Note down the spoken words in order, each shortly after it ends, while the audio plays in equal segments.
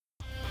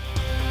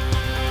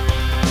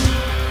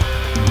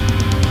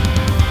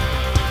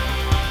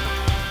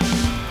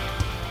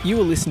You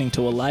are listening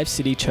to a Live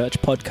City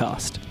Church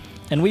podcast,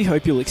 and we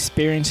hope you'll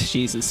experience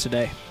Jesus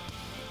today.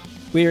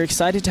 We are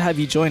excited to have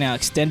you join our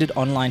extended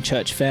online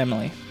church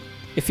family.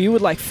 If you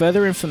would like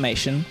further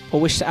information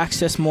or wish to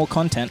access more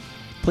content,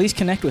 please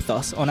connect with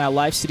us on our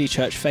Live City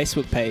Church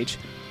Facebook page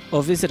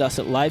or visit us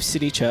at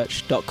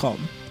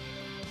livecitychurch.com.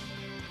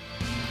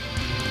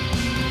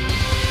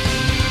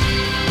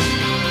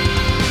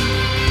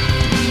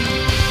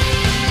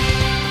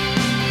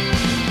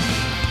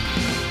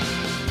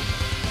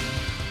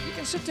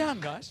 Sit down,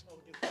 guys.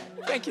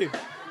 Thank you.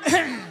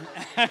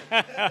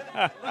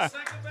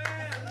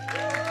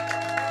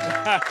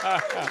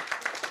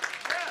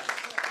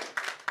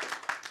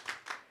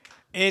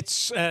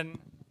 It's an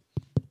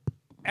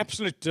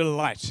absolute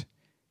delight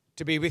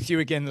to be with you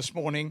again this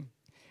morning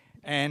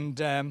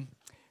and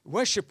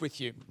worship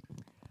with you.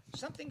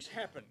 Something's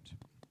happened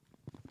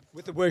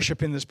with the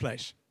worship in this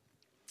place.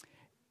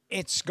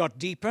 It's got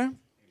deeper.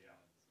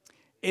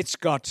 It's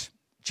got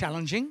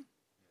challenging.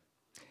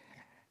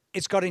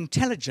 It's got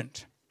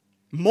intelligent,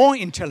 more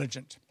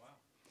intelligent,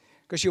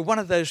 because you're one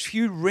of those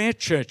few rare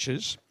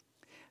churches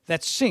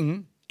that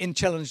sing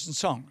intelligent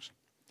songs.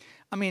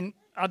 I mean,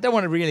 I don't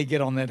want to really get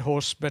on that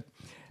horse, but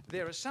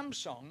there are some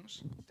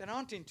songs that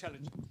aren't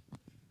intelligent,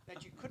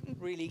 that you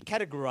couldn't really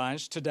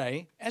categorize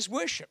today as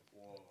worship,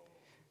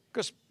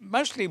 because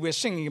mostly we're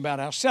singing about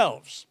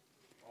ourselves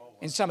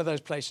in some of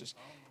those places.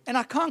 And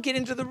I can't get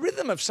into the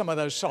rhythm of some of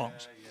those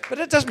songs, but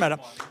it doesn't matter.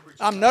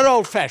 I'm not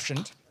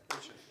old-fashioned.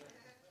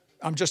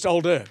 I'm just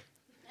older.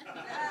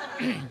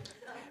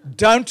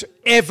 Don't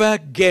ever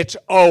get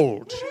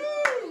old.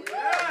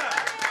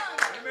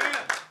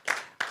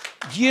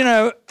 You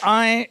know,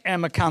 I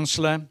am a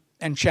counselor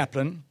and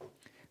chaplain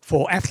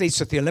for athletes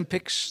at the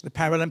Olympics, the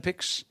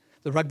Paralympics,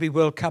 the Rugby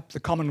World Cup, the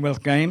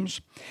Commonwealth Games.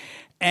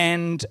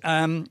 And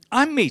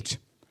I meet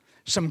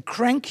some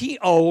cranky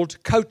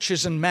old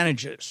coaches and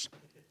managers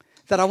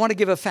that I want to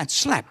give a fat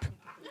slap.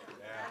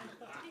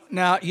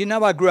 Now, you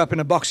know I grew up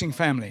in a boxing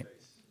family.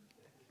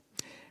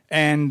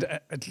 And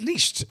at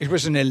least it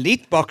was an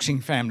elite boxing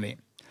family.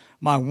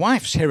 My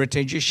wife's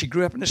heritage is she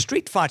grew up in a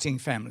street fighting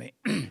family.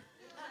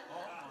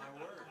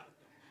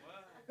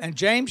 And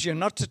James, you're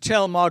not to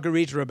tell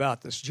Margarita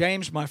about this.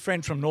 James, my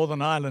friend from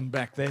Northern Ireland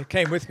back there,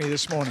 came with me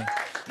this morning.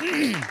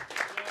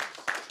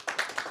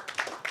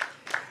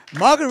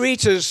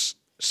 Margarita's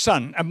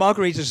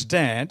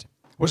dad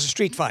was a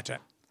street fighter.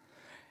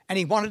 And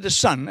he wanted a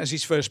son as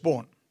his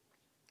firstborn.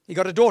 He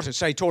got a daughter,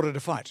 so he taught her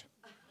to fight.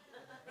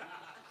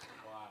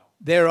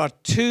 There are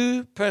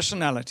two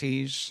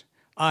personalities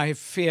I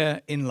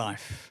fear in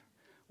life.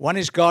 One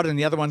is God and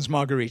the other one's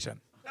Margarita.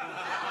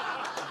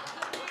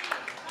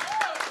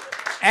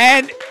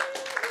 And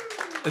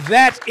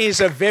that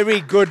is a very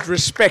good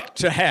respect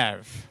to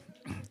have.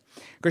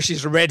 Because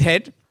she's a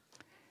redhead.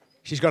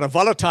 She's got a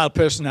volatile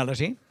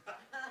personality.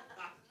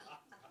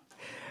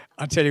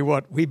 I'll tell you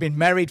what, we've been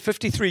married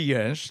 53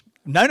 years.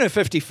 No,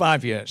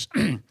 55 years.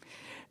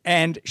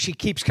 And she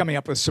keeps coming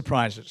up with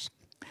surprises.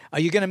 Are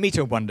you going to meet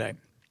her one day?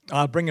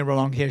 I'll bring her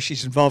along here.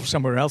 She's involved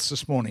somewhere else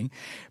this morning.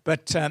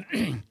 But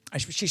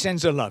she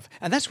sends her love.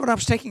 And that's what I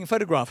was taking a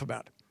photograph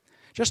about.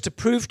 Just to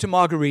prove to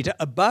Margarita,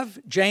 above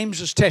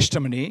James's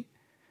testimony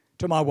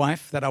to my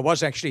wife that I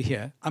was actually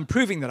here, I'm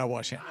proving that I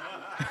was here.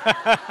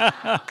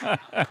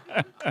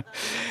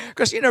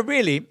 Because,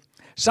 really,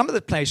 some of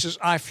the places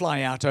I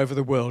fly out over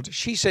the world,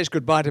 she says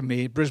goodbye to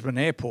me at Brisbane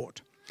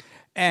Airport.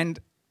 And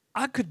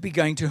I could be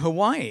going to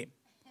Hawaii.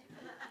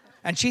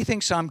 And she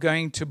thinks I'm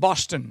going to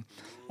Boston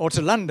or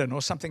to London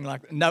or something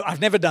like that. No, I've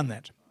never done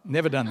that.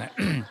 Never done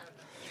that.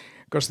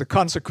 Because the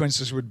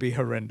consequences would be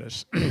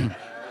horrendous.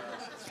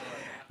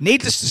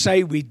 Needless to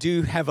say, we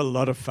do have a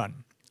lot of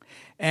fun.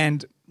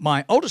 And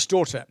my oldest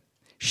daughter,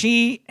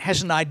 she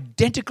has an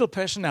identical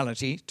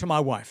personality to my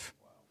wife.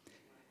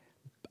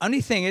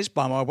 Only thing is,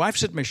 by my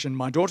wife's admission,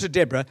 my daughter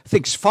Deborah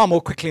thinks far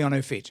more quickly on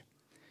her feet.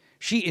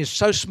 She is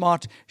so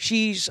smart.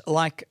 She's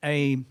like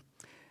a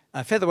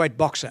featherweight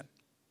boxer.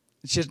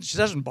 She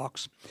doesn't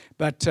box,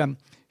 but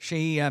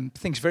she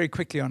thinks very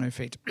quickly on her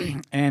feet.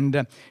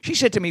 And she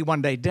said to me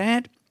one day,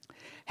 Dad,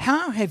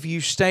 how have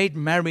you stayed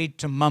married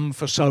to Mum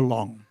for so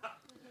long?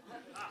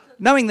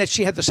 Knowing that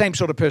she had the same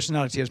sort of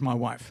personality as my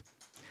wife.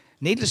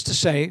 Needless to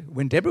say,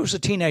 when Deborah was a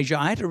teenager,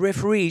 I had to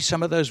referee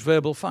some of those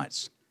verbal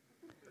fights.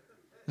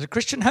 It's a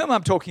Christian home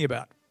I'm talking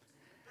about.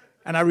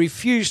 And I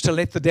refused to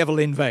let the devil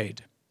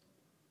invade.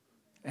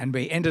 And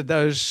we ended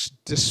those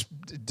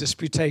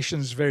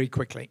disputations very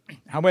quickly.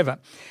 However,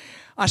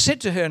 I said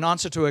to her in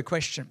answer to her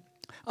question,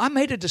 I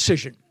made a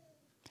decision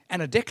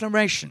and a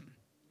declaration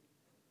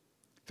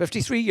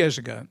 53 years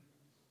ago,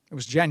 it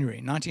was January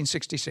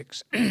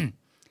 1966,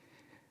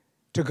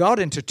 to God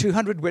and to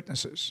 200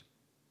 witnesses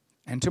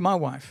and to my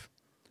wife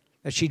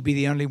that she'd be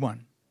the only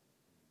one.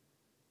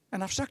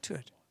 And I've stuck to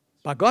it.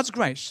 By God's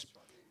grace,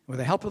 with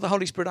the help of the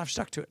Holy Spirit, I've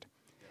stuck to it.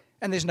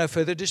 And there's no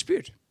further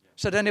dispute.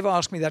 So don't ever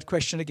ask me that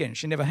question again.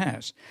 She never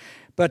has.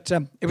 But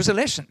it was a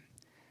lesson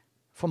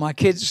for my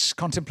kids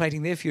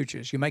contemplating their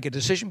futures. You make a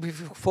decision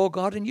before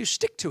God and you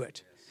stick to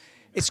it.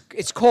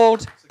 It's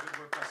called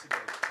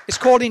It's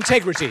called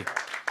integrity.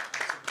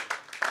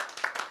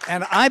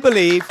 And I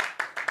believe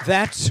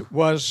that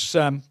was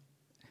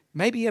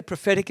maybe a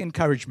prophetic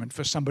encouragement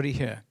for somebody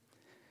here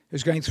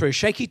who's going through a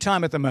shaky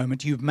time at the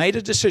moment. You've made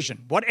a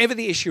decision, whatever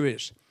the issue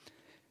is,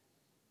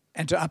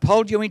 and to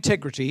uphold your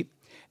integrity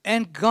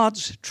and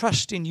God's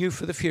trust in you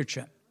for the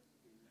future.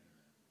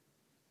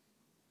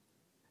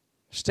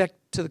 Stick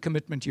to the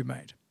commitment you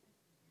made.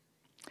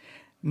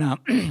 Now,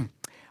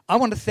 I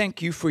want to thank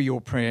you for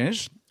your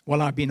prayers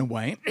while I've been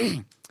away.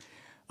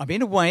 I've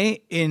been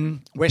away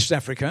in West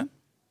Africa,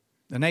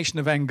 the nation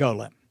of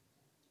Angola,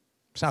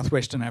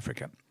 southwestern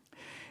Africa.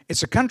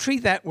 It's a country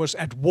that was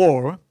at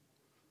war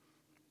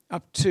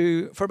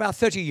for about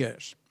 30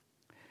 years.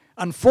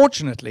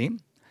 Unfortunately,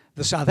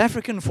 the South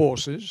African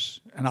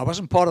forces, and I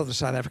wasn't part of the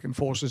South African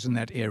forces in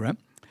that era,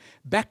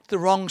 backed the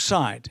wrong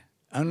side.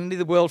 Only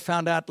the world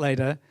found out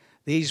later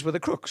these were the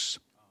crooks.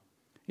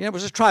 It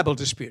was a tribal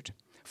dispute.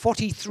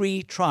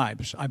 43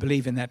 tribes, I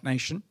believe, in that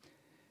nation.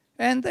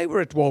 And they were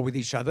at war with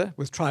each other,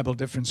 with tribal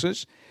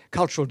differences,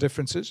 cultural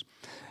differences.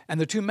 And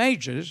the two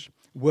majors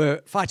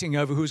were fighting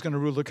over who was going to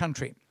rule the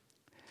country.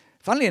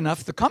 Funnily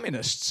enough, the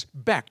communists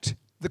backed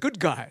the good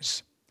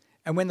guys.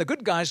 And when the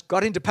good guys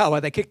got into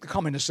power, they kicked the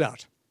communists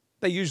out.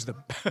 They used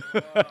them.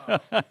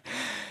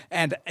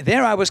 And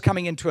there I was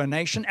coming into a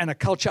nation and a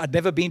culture I'd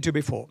never been to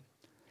before.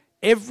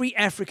 Every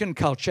African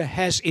culture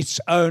has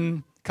its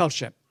own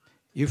culture.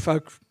 You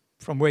folk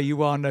from where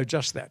you are know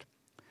just that.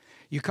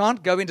 You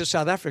can't go into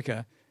South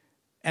Africa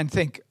and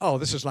think, oh,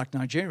 this is like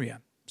Nigeria.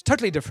 It's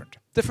totally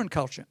different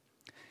culture.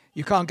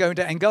 You can't go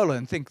into Angola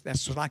and think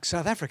that's like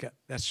South Africa.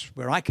 That's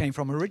where I came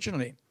from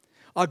originally.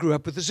 I grew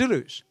up with the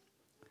Zulus.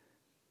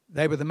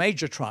 They were the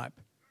major tribe.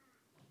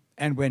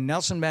 And when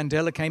Nelson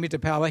Mandela came into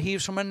power, he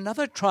was from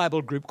another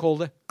tribal group called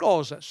the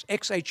Xhosa,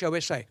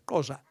 X-H-O-S-A,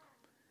 Xhosa.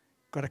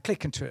 Got a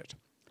click into it.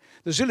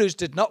 The Zulus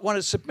did not want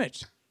to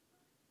submit.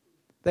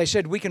 They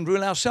said, we can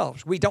rule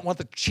ourselves. We don't want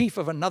the chief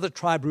of another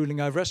tribe ruling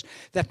over us.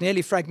 That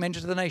nearly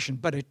fragmented the nation.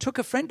 But it took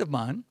a friend of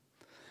mine,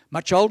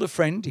 much older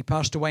friend, he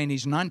passed away in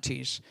his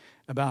 90s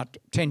about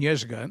 10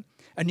 years ago,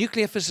 a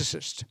nuclear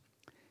physicist.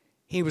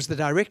 He was the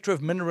director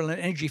of Mineral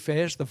and Energy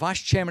Affairs, the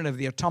vice chairman of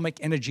the Atomic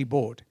Energy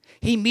Board.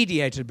 He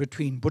mediated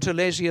between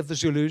Buthelezi of the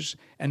Zulus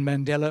and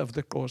Mandela of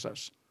the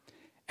Xhosas.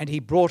 And he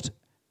brought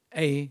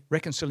a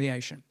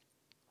reconciliation.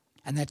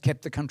 And that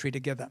kept the country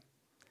together.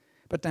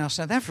 But now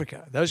South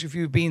Africa, those of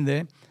you who've been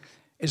there,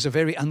 is a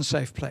very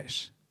unsafe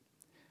place.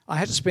 I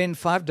had to spend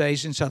 5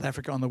 days in South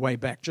Africa on the way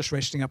back, just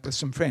resting up with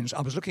some friends.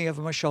 I was looking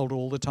over my shoulder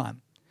all the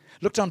time.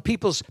 Looked on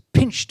people's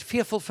pinched,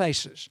 fearful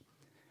faces,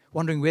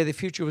 wondering where their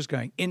future was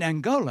going. In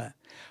Angola,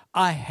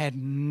 I had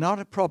not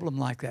a problem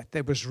like that.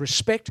 There was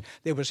respect,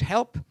 there was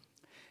help.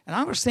 And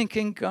I was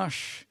thinking,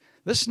 gosh,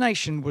 this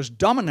nation was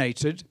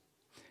dominated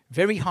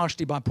very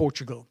harshly by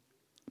Portugal.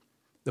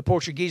 The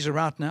Portuguese are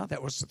out now.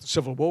 That was what the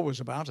Civil War was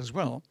about as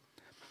well.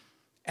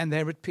 And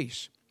they're at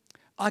peace.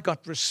 I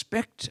got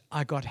respect.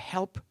 I got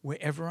help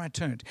wherever I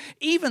turned.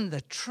 Even the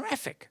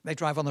traffic, they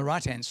drive on the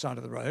right-hand side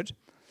of the road,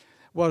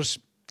 was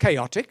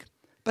chaotic,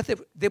 but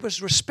there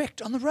was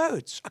respect on the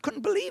roads. I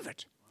couldn't believe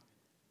it.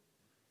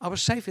 I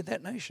was safe in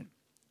that nation.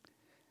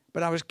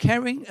 But I was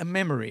carrying a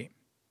memory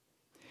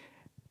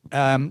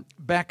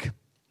back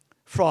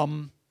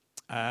from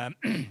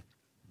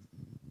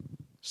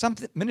some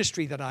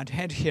ministry that I'd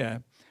had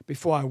here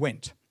before I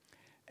went.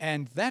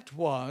 And that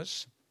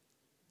was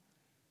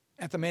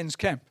at the men's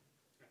camp.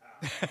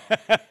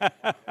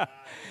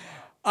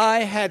 I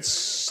had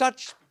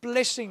such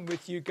blessing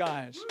with you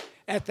guys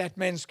at that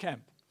men's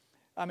camp.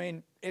 I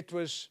mean, it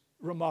was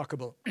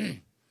remarkable.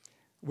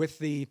 With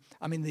the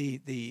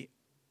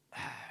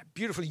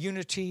beautiful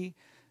unity,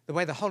 the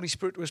way the Holy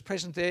Spirit was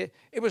present there.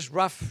 It was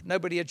rough.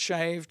 Nobody had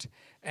shaved.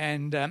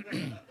 And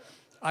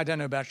I don't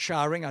know about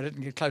showering. I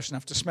didn't get close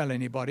enough to smell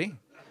anybody.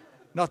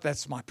 Not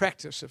that's my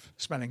practice of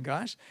smelling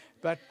guys.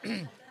 But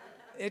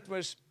it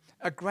was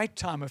a great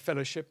time of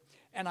fellowship.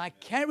 And I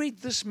carried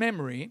this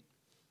memory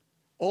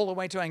all the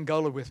way to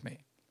Angola with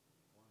me.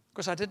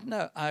 Because I didn't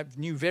know. I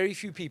knew very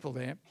few people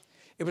there.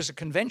 It was a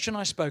convention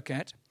I spoke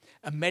at,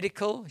 a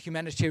medical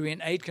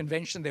humanitarian aid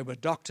convention. There were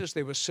doctors,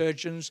 there were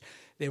surgeons,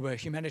 there were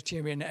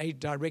humanitarian aid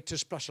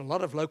directors, plus a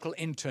lot of local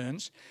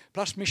interns,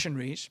 plus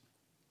missionaries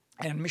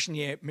and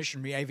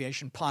missionary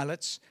aviation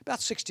pilots,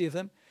 about 60 of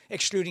them,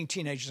 excluding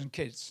teenagers and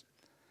kids.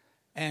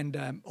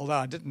 And although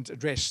I didn't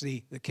address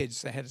the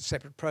kids, they had a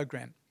separate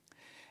program.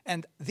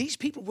 And these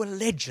people were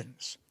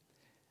legends.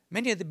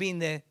 Many of them been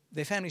there,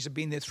 their families have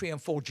been there 3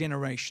 and 4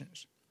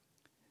 generations.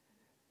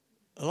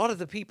 A lot of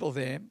the people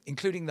there,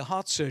 including the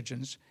heart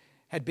surgeons,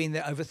 had been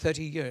there over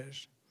 30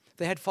 years.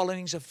 They had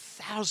followings of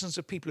thousands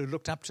of people who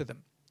looked up to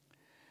them.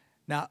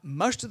 Now,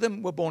 most of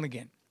them were born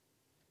again.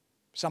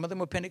 Some of them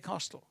were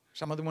Pentecostal.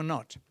 Some of them were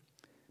not.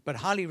 But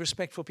highly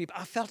respectful people.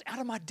 I felt out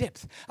of my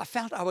depth. I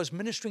felt I was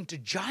ministering to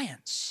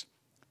giants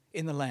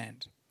in the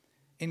land,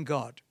 in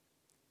God.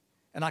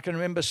 And I can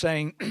remember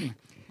saying,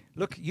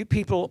 look, you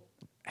people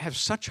have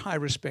such high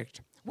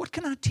respect. What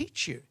can I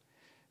teach you?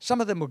 Some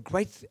of them were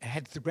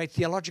had great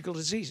theological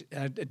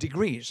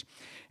degrees.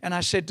 And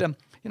I said,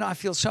 I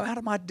feel so out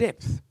of my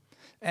depth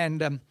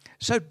and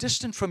so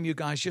distant from you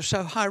guys. You're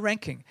so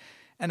high-ranking.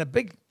 And a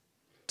big,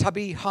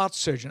 tubby heart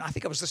surgeon, I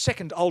think I was the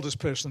second oldest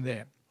person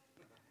there.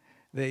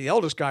 The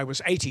oldest guy was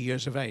 80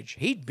 years of age.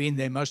 He'd been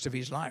there most of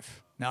his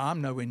life. Now,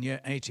 I'm nowhere near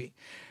 80.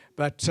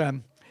 But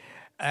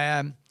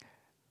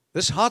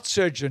this heart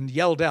surgeon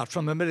yelled out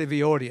from the middle of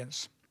the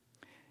audience.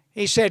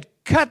 He said,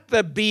 "Cut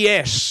the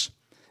BS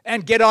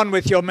and get on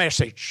with your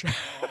message."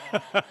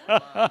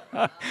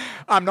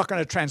 I'm not going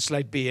to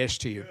translate BS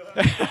to you.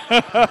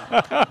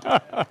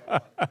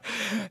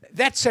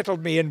 That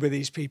settled me in with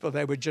these people.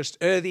 They were just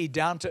earthy,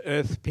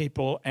 down-to-earth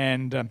people,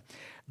 and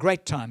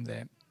great time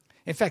there.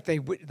 In fact,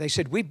 they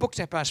said, "We booked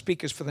up our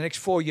speakers for the next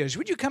 4 years.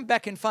 Would you come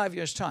back in 5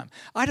 years' time?"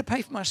 I had to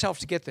pay for myself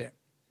to get there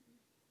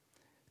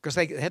because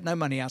they had no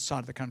money outside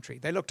of the country.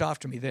 They looked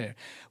after me there.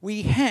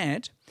 We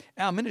had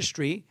our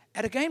ministry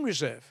at a game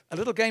reserve, a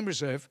little game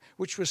reserve,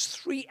 which was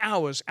 3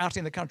 hours out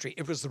in the country.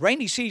 It was the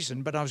rainy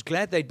season, but I was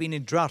glad they'd been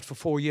in drought for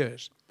 4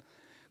 years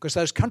because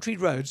those country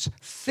roads,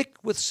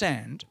 thick with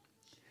sand,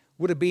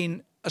 would have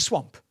been a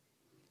swamp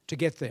to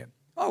get there.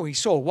 Oh, we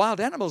saw wild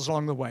animals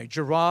along the way.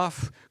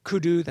 Giraffe,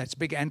 kudu, that's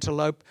big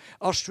antelope,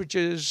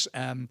 ostriches,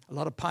 a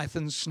lot of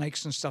pythons,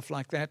 snakes and stuff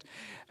like that,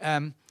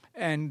 and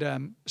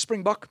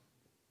springbok,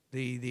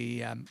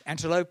 the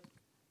antelope.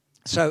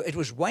 So it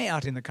was way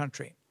out in the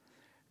country.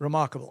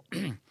 Remarkable.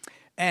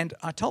 And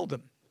I told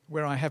them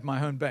where I have my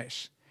home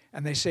base.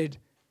 And they said,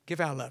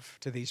 "Give our love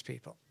to these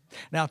people."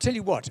 Now, I'll tell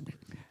you what.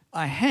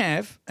 I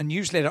have a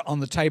newsletter on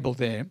the table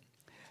there,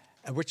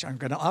 which I'm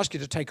going to ask you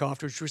to take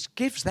afterwards, which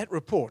gives that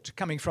report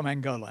coming from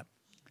Angola.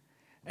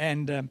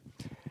 And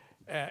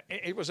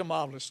it was a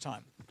marvelous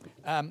time.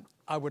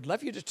 I would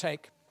love you to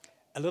take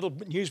a little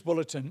news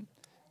bulletin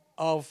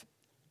of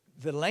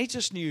the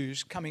latest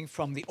news coming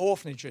from the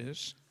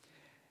orphanages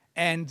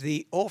and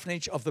the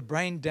orphanage of the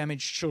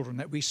brain-damaged children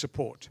that we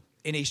support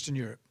in Eastern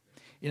Europe.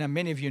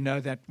 Many of you know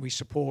that we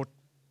support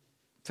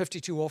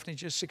 52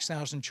 orphanages,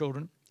 6,000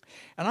 children.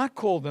 And I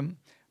call them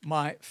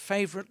my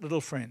favorite little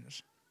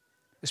friends,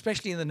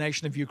 especially in the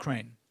nation of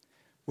Ukraine,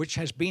 which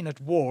has been at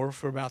war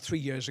for about 3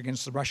 years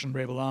against the Russian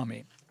rebel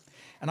army.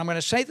 And I'm going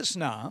to say this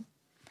now,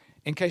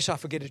 in case I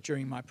forget it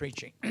during my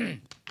preaching.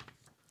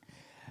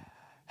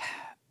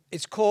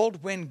 It's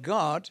called When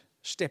God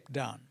Stepped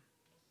Down.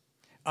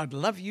 I'd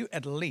love you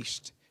at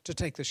least to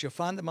take this. You'll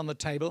find them on the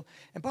table.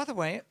 And by the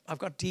way, I've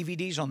got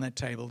DVDs on that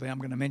table there. I'm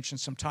going to mention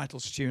some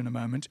titles to you in a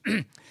moment.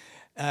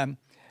 But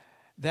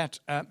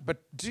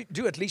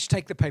do at least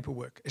take the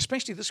paperwork,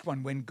 especially this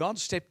one, When God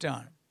Stepped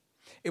Down.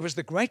 It was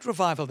the great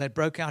revival that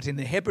broke out in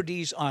the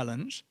Hebrides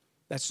Islands,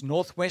 that's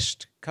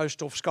northwest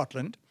coast of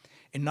Scotland,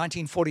 in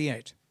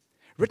 1948.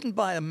 Written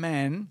by a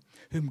man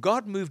whom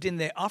God moved in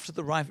there after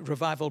the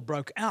revival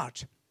broke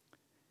out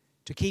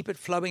to keep it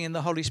flowing in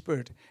the Holy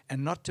Spirit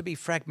and not to be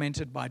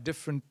fragmented by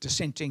different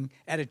dissenting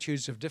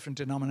attitudes of different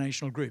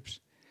denominational groups.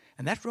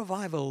 And that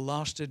revival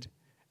lasted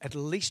at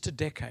least a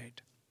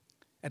decade.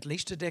 At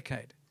least a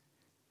decade.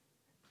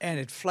 And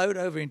it flowed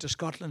over into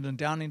Scotland and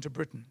down into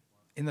Britain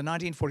in the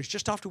 1940s,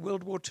 just after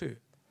World War II.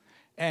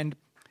 And,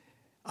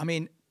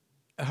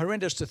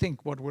 horrendous to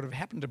think what would have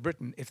happened to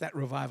Britain if that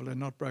revival had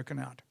not broken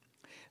out.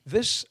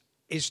 This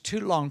is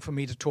too long for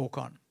me to talk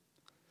on.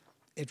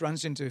 It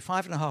runs into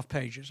 5.5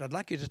 pages. I'd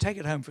like you to take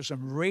it home for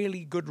some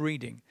really good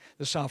reading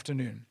this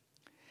afternoon.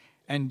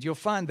 And you'll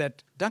find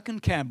that Duncan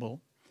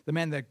Campbell, the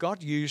man that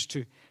God used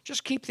to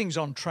just keep things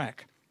on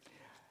track,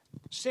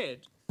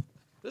 said,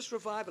 this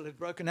revival had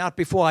broken out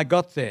before I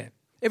got there.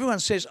 Everyone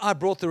says, I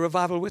brought the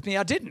revival with me.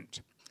 I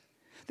didn't.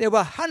 There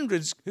were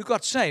hundreds who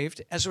got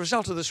saved as a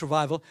result of this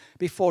revival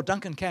before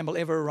Duncan Campbell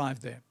ever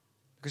arrived there,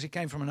 because he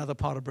came from another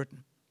part of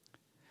Britain.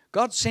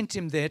 God sent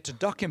him there to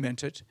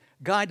document it,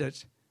 guide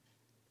it,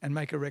 and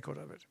make a record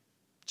of it,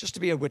 just to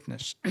be a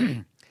witness.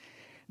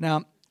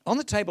 Now, on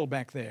the table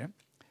back there,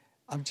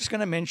 I'm just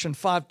going to mention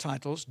 5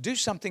 titles. Do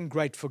something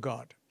great for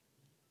God.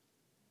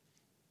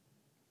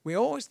 We're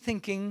always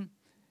thinking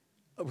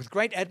with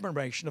great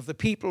admiration of the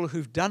people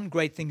who've done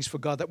great things for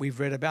God that we've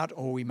read about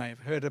or we may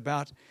have heard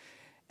about.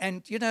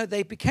 And,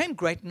 they became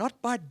great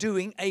not by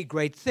doing a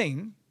great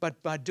thing,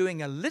 but by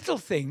doing a little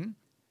thing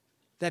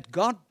that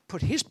God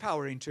put his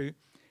power into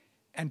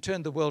and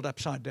turned the world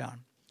upside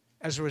down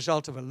as a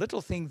result of a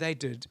little thing they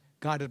did,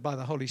 guided by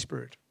the Holy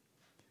Spirit.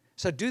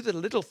 So do the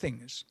little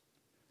things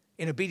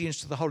in obedience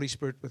to the Holy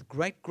Spirit with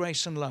great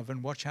grace and love,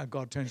 and watch how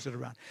God turns it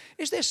around.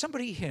 Is there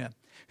somebody here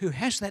who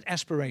has that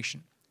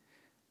aspiration?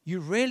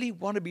 You really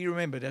want to be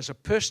remembered as a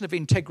person of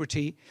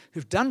integrity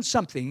who've done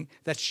something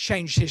that's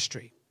changed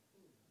history.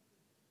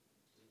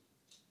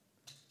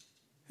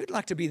 Who'd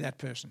like to be that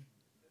person?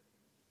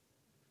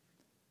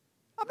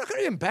 I'm not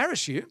going to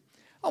embarrass you.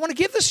 I want to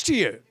give this to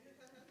you.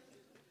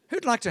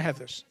 Who'd like to have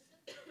this?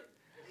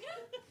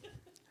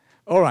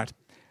 All right.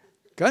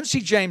 Go and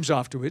see James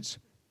afterwards.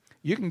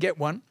 You can get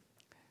one.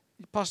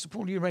 Pastor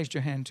Paul, you raised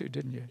your hand too,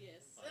 didn't you?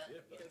 Yes.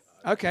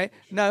 Okay.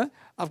 No,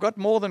 I've got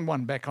more than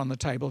one back on the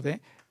table there.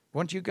 I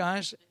want you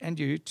guys and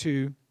you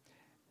to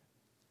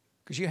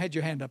Because you had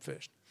your hand up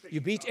first.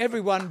 You beat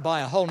everyone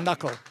by a whole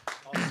knuckle.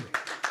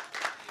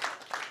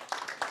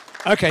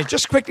 Okay,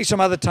 just quickly some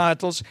other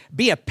titles.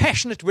 Be a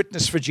passionate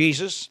witness for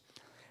Jesus.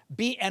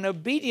 Be an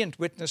obedient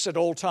witness at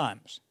all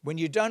times. When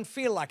you don't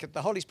feel like it,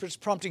 the Holy Spirit's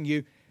prompting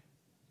you.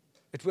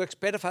 It works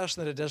better for us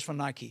than it does for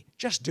Nike.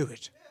 Just do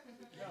it.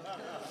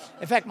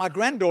 In fact, my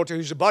granddaughter,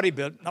 who's a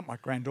bodybuilder, not my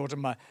granddaughter,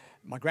 my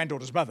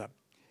granddaughter's mother,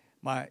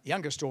 my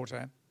youngest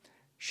daughter,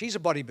 she's a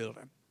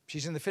bodybuilder.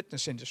 She's in the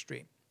fitness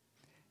industry.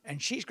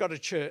 And she's got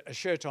a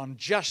shirt on,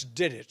 Just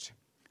Did It.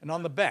 And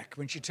on the back,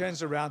 when she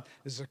turns around,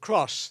 there's a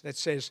cross that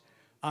says,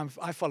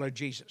 I follow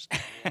Jesus.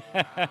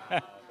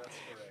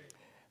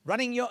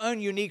 Running your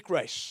own unique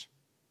race.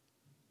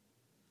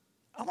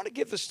 I want to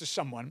give this to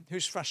someone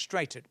who's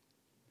frustrated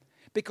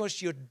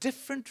because you're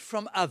different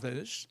from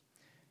others.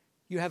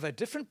 You have a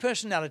different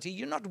personality.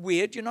 You're not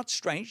weird. You're not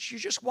strange. You're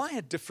just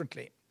wired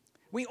differently.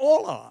 We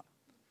all are.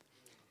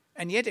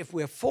 And yet if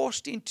we're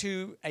forced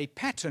into a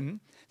pattern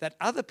that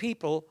other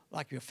people,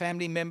 like your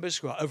family members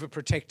who are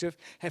overprotective,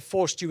 have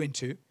forced you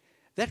into,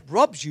 that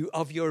robs you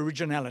of your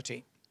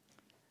originality.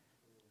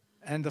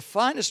 And the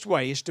finest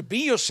way is to be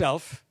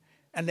yourself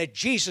and let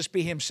Jesus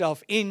be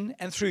himself in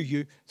and through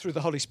you, through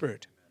the Holy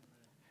Spirit.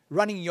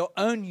 Running your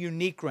own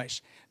unique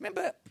race.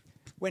 Remember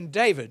when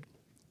David,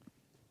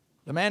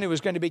 the man who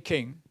was going to be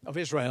king of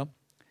Israel,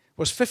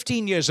 was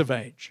 15 years of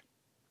age.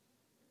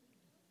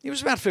 He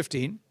was about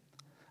 15.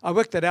 I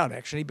worked that out,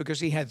 actually, because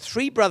he had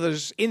 3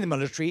 brothers in the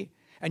military,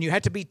 and you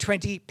had to be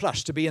 20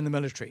 plus to be in the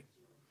military.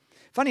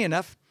 Funny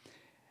enough,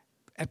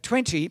 at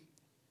 20,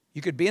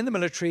 you could be in the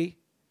military,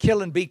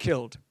 kill and be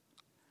killed.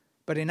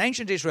 But in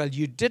ancient Israel,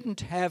 you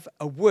didn't have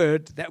a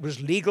word that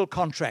was legal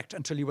contract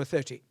until you were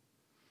 30.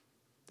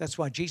 That's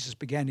why Jesus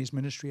began his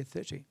ministry at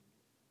 30.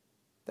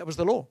 That was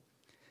the law.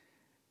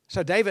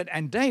 So David,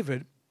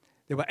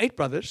 there were 8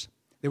 brothers.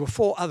 There were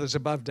 4 others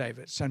above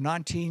David. So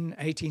 19,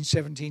 18,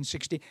 17,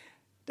 16.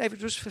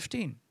 David was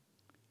 15.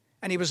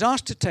 And he was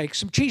asked to take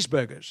some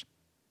cheeseburgers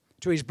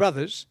to his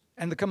brothers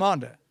and the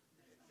commander.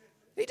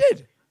 He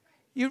did.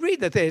 You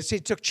read that there. He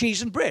took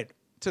cheese and bread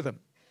to them.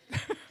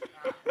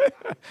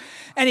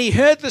 And he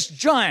heard this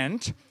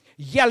giant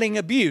yelling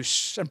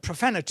abuse and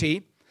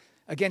profanity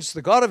against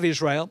the God of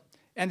Israel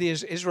and the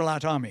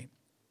Israelite army.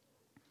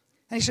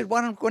 And he said,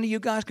 why don't one of you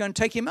guys go and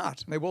take him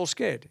out? And they were all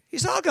scared. He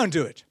said, I'll go and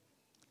do it.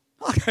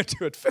 I'll go and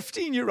do it.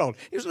 15-year-old.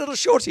 He was a little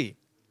shorty.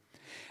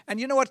 And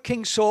you know what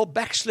King Saul,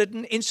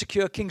 backslidden,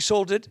 insecure King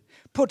Saul did?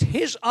 Put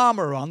his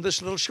armor on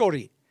this little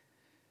shorty.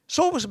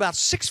 Saul was about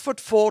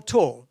 6'4"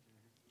 tall.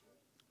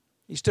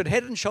 He stood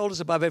head and shoulders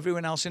above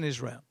everyone else in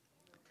Israel.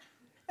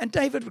 And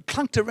David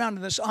clunked around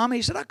in this army.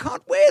 He said, I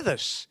can't wear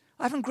this.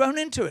 I haven't grown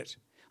into it.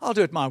 I'll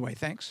do it my way,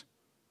 thanks.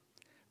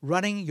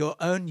 Running your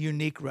own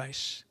unique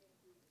race.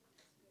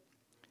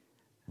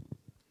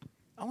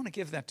 I want to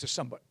give that to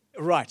somebody.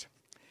 Right.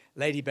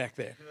 Lady back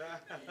there.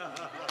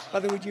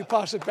 Brother, would you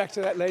pass it back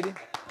to that lady?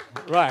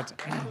 Right.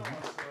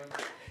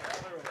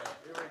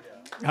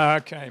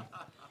 Okay.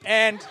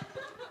 And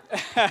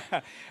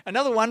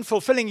another one,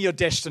 fulfilling your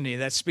destiny.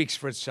 That speaks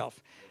for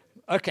itself.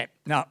 Okay.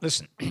 Now,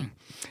 listen.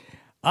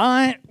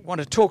 I want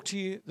to talk to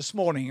you this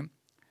morning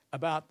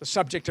about the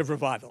subject of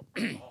revival.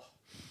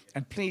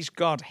 And please,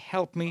 God,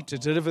 help me to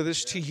deliver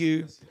this to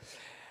you.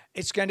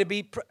 It's going to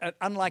be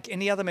unlike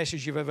any other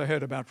message you've ever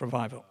heard about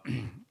revival.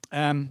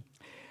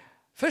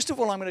 First of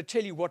all, I'm going to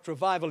tell you what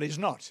revival is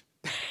not.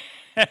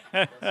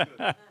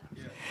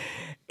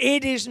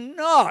 It is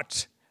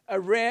not a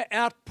rare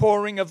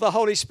outpouring of the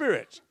Holy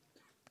Spirit.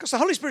 Because the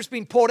Holy Spirit's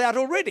been poured out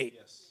already.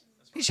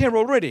 He's here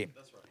already.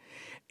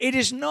 It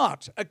is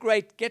not a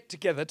great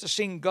get-together to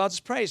sing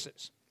God's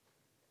praises.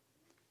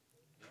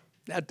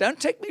 Now, don't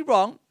take me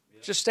wrong.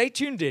 Just stay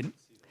tuned in.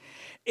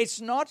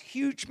 It's not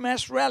huge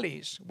mass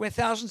rallies where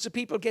thousands of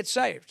people get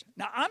saved.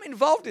 Now, I'm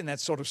involved in that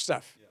sort of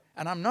stuff,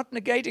 and I'm not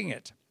negating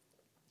it.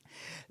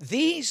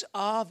 These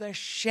are the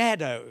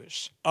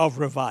shadows of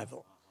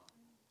revival.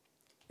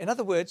 In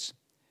other words,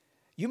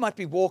 you might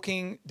be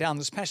walking down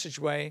this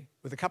passageway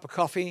with a cup of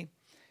coffee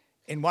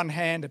in one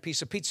hand, a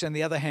piece of pizza in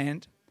the other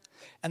hand,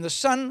 and the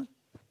sun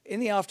in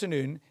the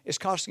afternoon is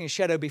casting a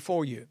shadow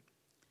before you.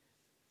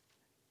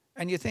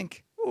 And you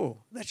think, oh,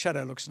 that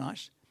shadow looks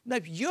nice. No,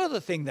 you're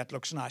the thing that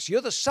looks nice. You're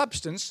the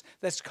substance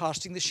that's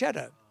casting the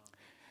shadow.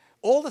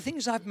 All the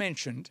things I've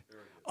mentioned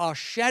are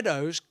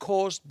shadows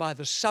caused by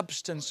the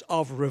substance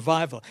of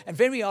revival. And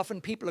very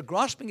often people are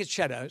grasping at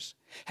shadows,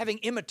 having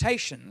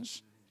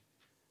imitations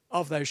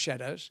of those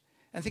shadows,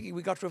 and thinking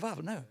we got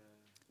revival. No.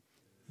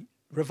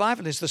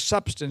 Revival is the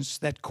substance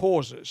that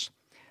causes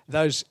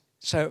those,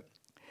 so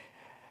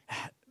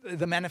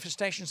the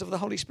manifestations of the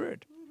Holy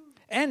Spirit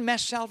and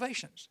mass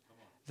salvations.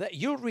 That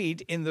you'll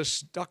read in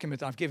this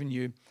document I've given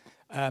you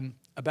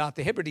about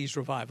the Hebrides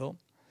revival.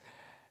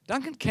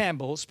 Duncan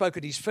Campbell spoke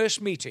at his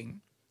first meeting,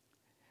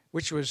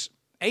 which was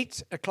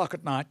 8 o'clock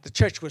at night. The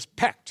church was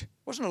packed. It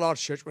wasn't a large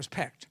church, it was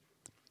packed.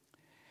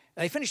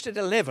 They finished at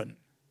 11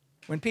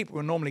 when people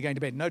were normally going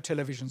to bed. No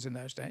televisions in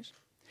those days.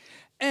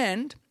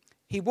 And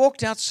he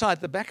walked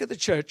outside the back of the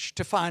church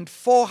to find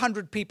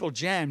 400 people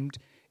jammed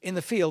in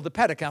the field, the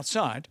paddock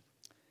outside,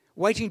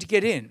 waiting to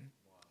get in.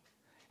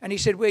 And he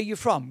said, "Where are you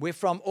from?" "We're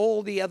from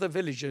all the other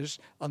villages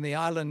on the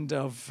island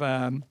of,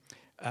 the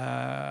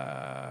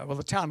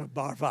town of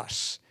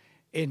Barvas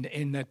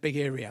in that big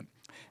area."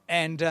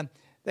 And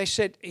he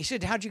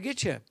said, "How'd you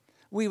get here?"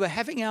 "We were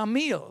having our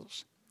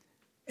meals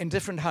in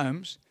different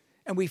homes,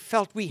 and we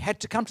felt we had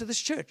to come to this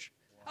church."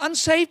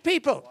 Unsaved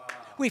people. Wow.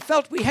 We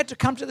felt we had to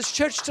come to this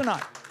church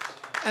tonight.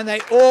 And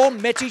they all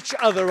met each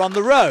other on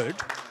the road.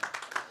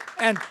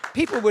 And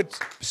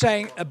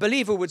a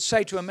believer would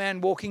say to a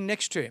man walking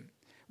next to him,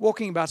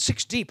 walking about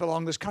 6 deep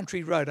along this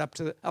country road up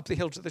the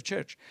hill to the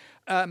church,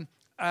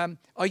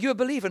 "Are you a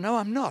believer?" "No,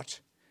 I'm not.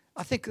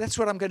 I think that's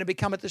what I'm going to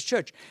become at this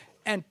church."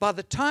 And by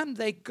the time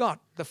they got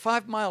the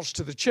 5 miles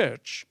to the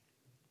church,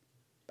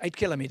 8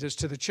 kilometers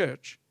to the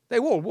church, they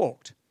all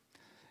walked.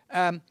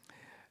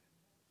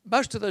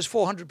 Most of those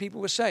 400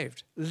 people were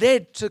saved,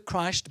 led to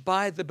Christ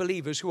by the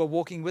believers who were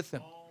walking with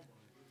them.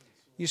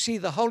 You see,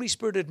 the Holy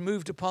Spirit had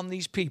moved upon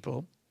these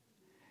people,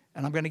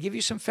 and I'm going to give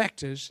you some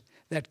factors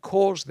that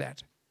caused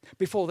that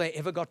before they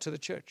ever got to the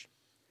church.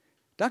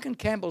 Duncan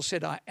Campbell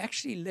said, "I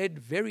actually led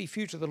very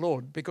few to the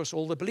Lord because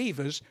all the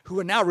believers who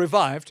were now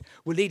revived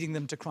were leading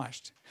them to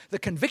Christ. The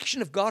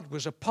conviction of God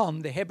was upon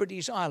the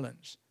Hebrides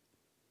Islands.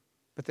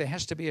 But there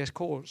has to be a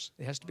cause.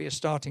 There has to be a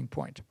starting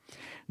point."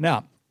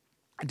 Now,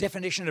 a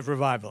definition of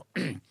revival.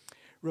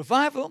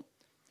 Revival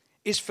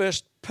is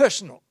first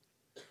personal,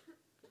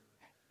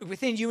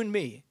 within you and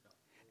me.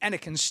 And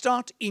it can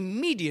start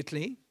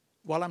immediately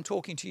while I'm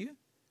talking to you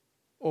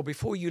or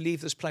before you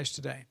leave this place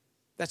today.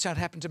 That's how it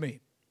happened to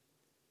me.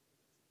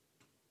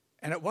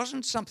 And it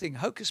wasn't something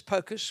hocus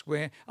pocus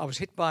where I was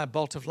hit by a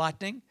bolt of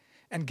lightning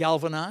and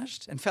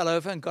galvanized and fell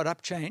over and got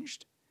up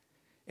changed.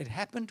 It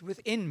happened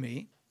within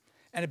me,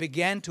 and it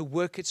began to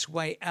work its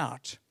way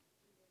out.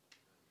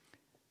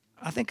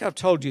 I think I've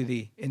told you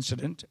the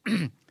incident.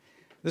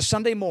 The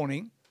Sunday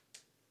morning,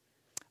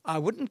 I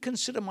wouldn't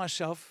consider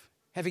myself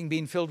having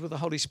been filled with the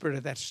Holy Spirit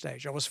at that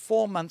stage. I was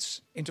 4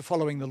 months into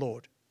following the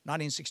Lord,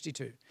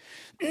 1962.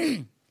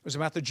 It was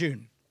about the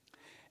June.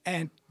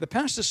 And the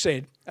pastor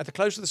said at the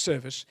close of the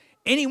service,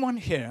 "Anyone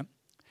here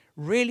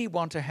really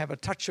want to have a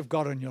touch of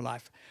God in your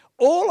life?"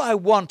 All I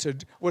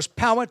wanted was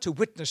power to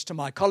witness to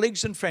my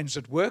colleagues and friends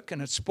at work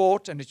and at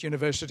sport and at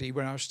university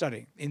where I was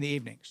studying in the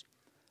evenings.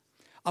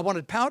 I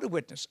wanted power to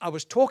witness. I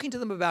was talking to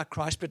them about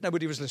Christ, but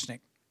nobody was listening.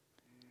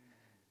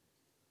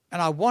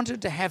 And I wanted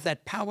to have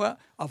that power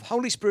of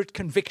Holy Spirit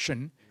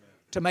conviction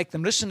to make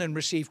them listen and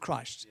receive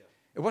Christ.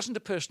 It wasn't a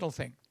personal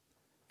thing.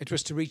 It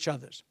was to reach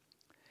others.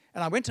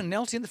 And I went and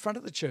knelt in the front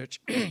of the church,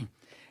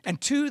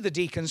 and 2 of the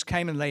deacons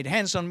came and laid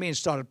hands on me and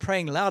started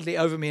praying loudly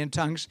over me in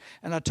tongues,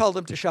 and I told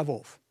them to shove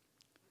off.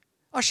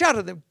 I shouted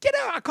at them, "Get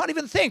out, I can't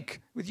even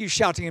think with you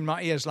shouting in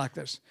my ears like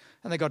this."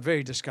 And they got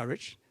very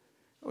discouraged.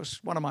 It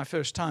was one of my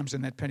first times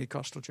in that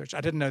Pentecostal church.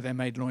 I didn't know they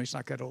made noise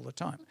like that all the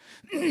time.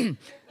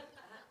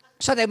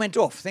 So they went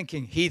off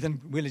thinking,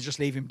 "Heathen, we'll just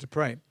leave him to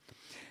pray."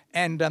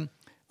 And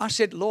I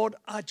said, "Lord,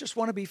 I just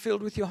want to be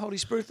filled with your Holy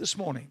Spirit this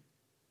morning."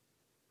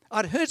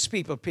 I'd heard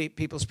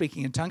people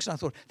speaking in tongues, and I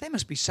thought, they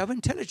must be so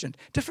intelligent.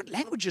 Different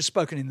languages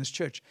spoken in this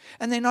church,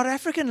 and they're not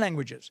African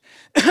languages.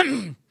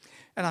 And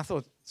I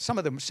thought, some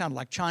of them sound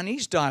like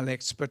Chinese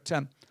dialects, but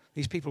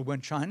these people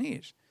weren't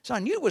Chinese. So I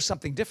knew it was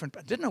something different,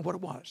 but I didn't know what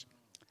it was.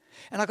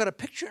 And I got a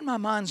picture in my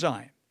mind's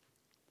eye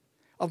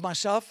of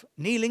myself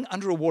kneeling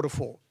under a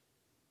waterfall,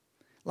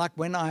 like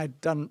when I had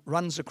done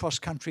runs across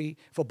country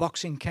for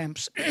boxing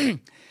camps.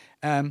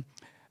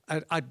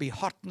 I'd be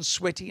hot and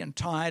sweaty and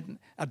tired.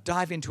 I'd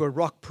dive into a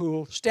rock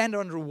pool, stand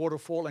under a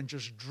waterfall, and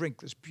just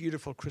drink this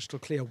beautiful crystal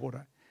clear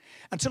water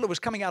until it was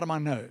coming out of my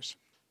nose.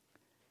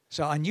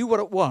 So I knew what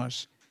it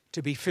was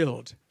to be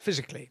filled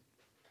physically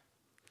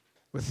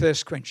with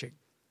thirst quenching.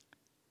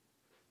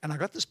 And I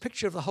got this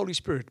picture of the Holy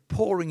Spirit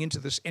pouring into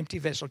this empty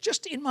vessel,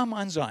 just in my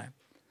mind's eye.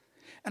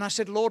 And I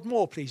said, "Lord,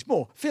 more, please,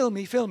 more. Fill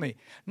me, fill me.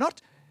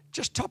 Not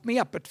just top me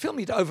up, but fill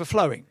me to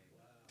overflowing.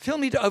 Fill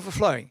me to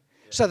overflowing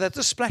so that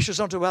this splashes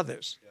onto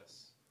others."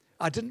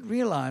 I didn't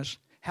realize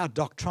how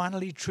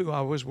doctrinally true I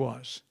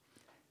was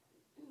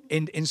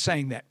in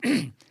saying that.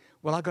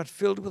 Well, I got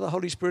filled with the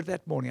Holy Spirit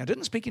that morning. I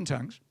didn't speak in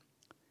tongues,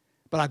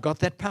 but I got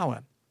that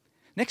power.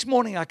 Next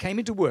morning, I came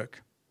into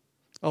work.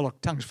 Oh,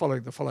 look, tongues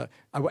following the follow.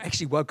 I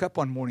actually woke up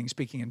one morning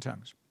speaking in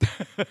tongues.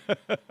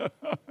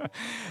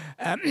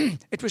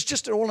 It was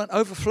just all an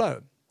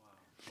overflow.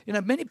 You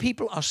know, many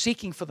people are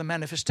seeking for the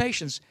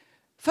manifestations.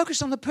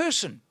 Focus on the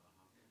person.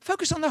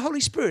 Focus on the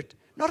Holy Spirit,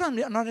 not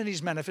on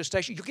his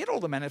manifestation. You get all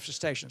the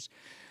manifestations.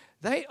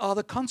 They are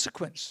the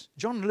consequence.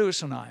 John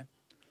Lewis and I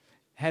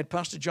had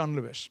Pastor John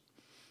Lewis,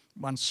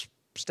 once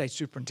state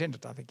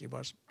superintendent, I think he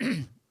was,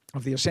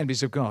 of the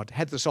Assemblies of God,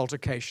 had this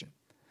altercation.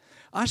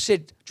 I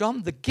said,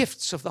 "John, the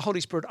gifts of the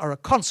Holy Spirit are a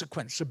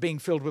consequence of being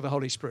filled with the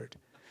Holy Spirit.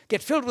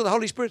 Get filled with the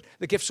Holy Spirit,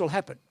 the gifts will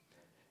happen."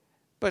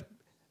 But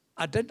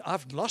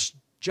I've lost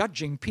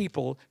judging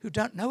people who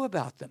don't know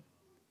about them.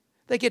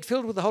 They get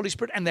filled with the Holy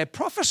Spirit and they're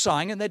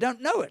prophesying and they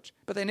don't know it,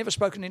 but they've never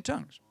spoken in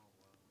tongues.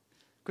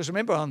 Because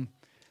remember on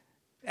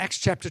Acts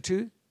chapter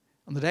 2,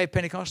 On the day of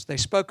Pentecost, they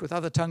spoke with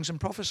other tongues and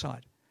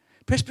prophesied.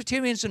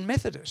 Presbyterians and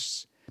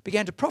Methodists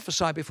began to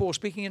prophesy before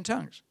speaking in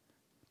tongues.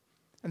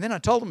 And then I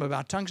told them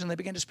about tongues and they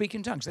began to speak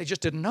in tongues. They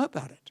just didn't know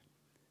about it.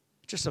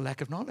 Just a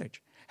lack of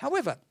knowledge.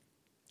 However,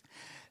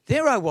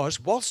 there I was,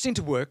 waltzed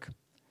into work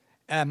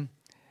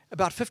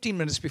about 15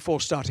 minutes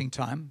before starting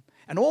time,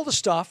 and all the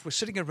staff were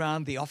sitting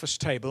around the office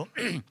table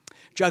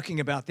joking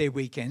about their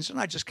weekends, and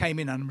I just came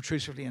in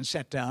unobtrusively and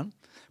sat down,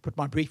 put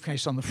my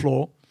briefcase on the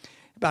floor.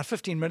 About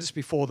 15 minutes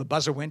before the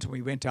buzzer went and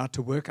we went out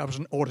to work, I was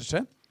an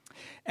auditor,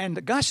 and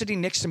the guy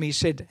sitting next to me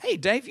said, "Hey,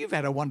 Dave, you've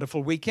had a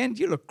wonderful weekend.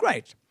 You look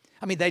great."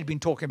 I mean, they'd been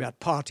talking about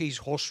parties,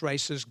 horse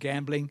races,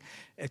 gambling,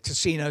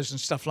 casinos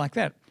and stuff like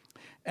that.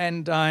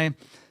 And I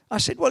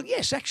said, "Well,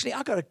 yes, actually,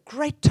 I got a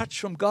great touch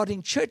from God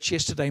in church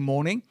yesterday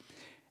morning."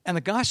 And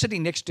the guy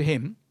sitting next to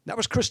him, that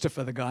was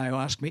Christopher, the guy who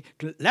asked me,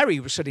 Larry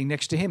was sitting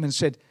next to him and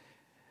said,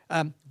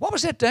 "What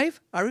was that, Dave?"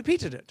 I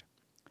repeated it.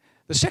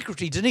 The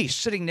secretary, Denise,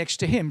 sitting next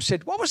to him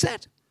said, "What was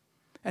that?"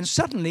 And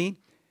suddenly,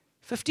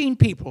 15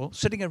 people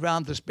sitting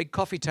around this big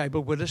coffee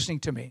table were listening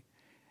to me.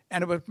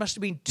 And it must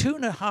have been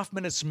 2.5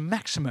 minutes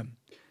maximum.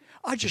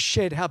 I just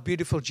shared how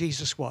beautiful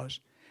Jesus was.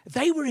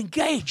 They were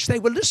engaged. They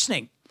were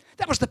listening.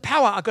 That was the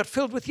power I got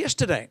filled with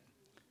yesterday.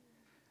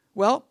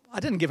 Well, I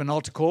didn't give an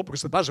altar call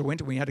because the buzzer went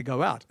and we had to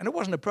go out. And it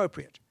wasn't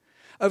appropriate.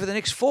 Over the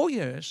next 4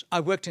 years, I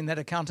worked in that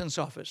accountant's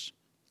office.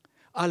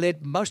 I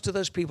led most of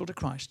those people to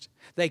Christ.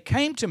 They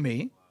came to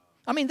me.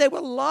 I mean, they were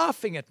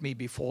laughing at me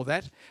before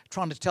that,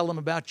 trying to tell them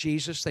about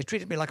Jesus. They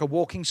treated me like a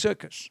walking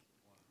circus.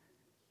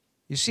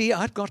 You see,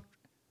 I'd got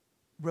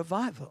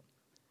revival,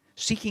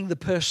 seeking the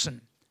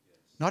person,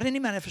 not any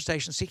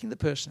manifestation, seeking the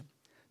person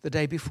the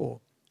day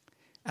before.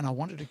 And I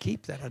wanted to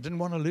keep that. I didn't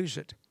want to lose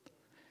it.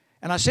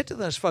 And I said to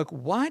those folk,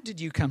 "Why did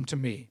you come to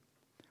me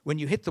when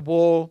you hit the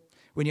wall,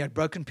 when you had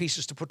broken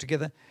pieces to put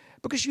together?"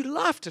 Because you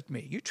laughed at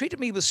me. You treated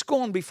me with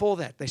scorn before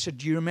that. They said,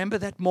 "Do you remember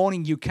that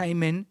morning you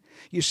came in,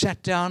 you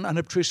sat down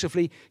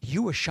unobtrusively,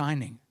 you were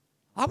shining."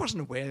 I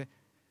wasn't aware.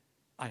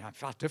 I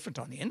felt different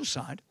on the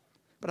inside,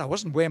 but I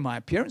wasn't aware my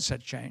appearance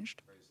had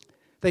changed.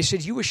 They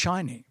said, "You were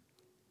shining,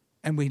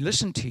 and we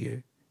listened to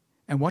you,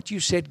 and what you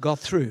said got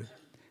through."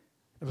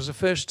 It was the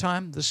first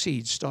time the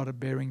seeds started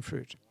bearing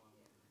fruit.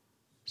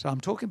 So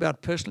I'm talking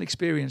about personal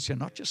experience here,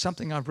 not just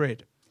something I've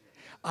read.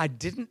 I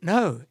didn't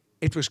know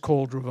it was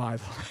called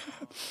revival.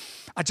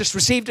 I just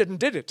received it and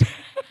did it.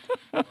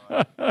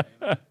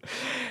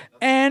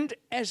 And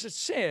as it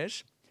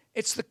says,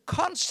 it's the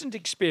constant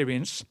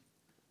experience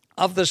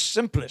of the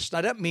simplest.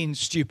 I don't mean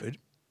stupid.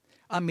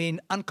 I mean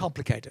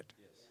uncomplicated.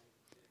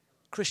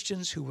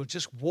 Christians who will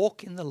just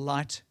walk in the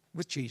light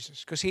with Jesus,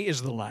 because he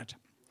is the light.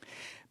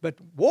 But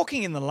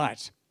walking in the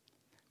light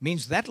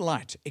means that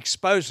light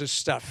exposes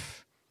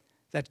stuff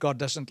that God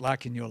doesn't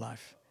like in your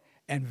life.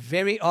 And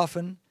very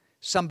often,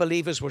 some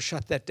believers will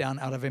shut that down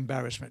out of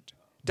embarrassment.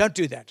 Don't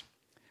do that.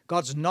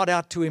 God's not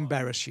out to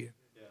embarrass you.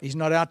 He's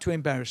not out to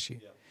embarrass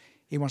you.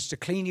 He wants to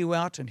clean you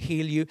out and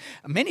heal you.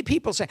 And many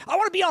people say, "I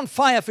want to be on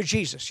fire for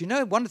Jesus." You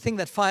know, one thing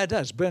that fire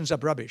does, burns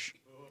up rubbish.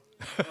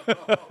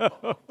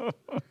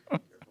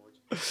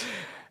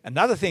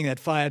 Another thing that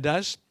fire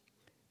does,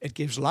 it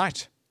gives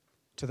light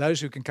to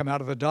those who can come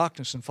out of the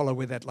darkness and follow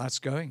where that light's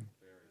going.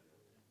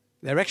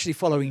 They're actually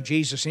following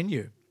Jesus in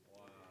you.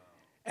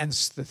 And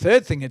the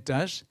third thing it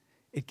does,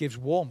 it gives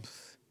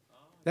warmth.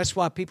 That's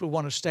why people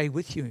want to stay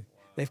with you.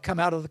 They've come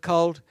out of the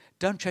cold.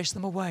 Don't chase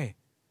them away.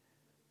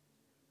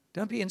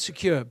 Don't be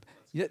insecure.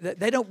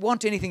 They don't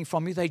want anything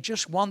from you. They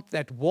just want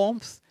that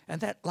warmth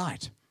and that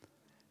light.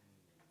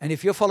 And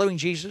if you're following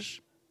Jesus,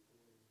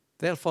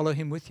 they'll follow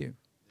him with you.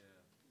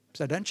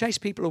 So don't chase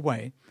people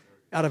away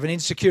out of an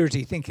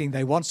insecurity thinking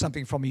they want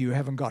something from you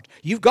haven't got.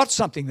 You've got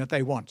something that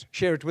they want.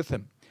 Share it with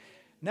them.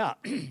 Now,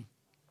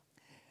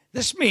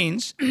 this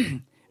means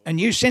a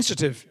new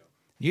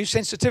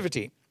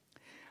sensitivity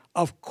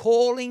of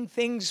calling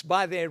things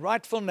by their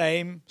rightful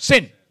name,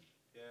 sin,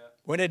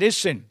 when it is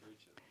sin.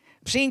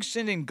 Seeing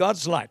sin in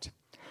God's light,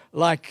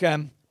 like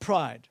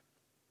pride,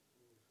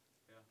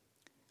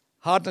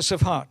 hardness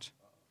of heart,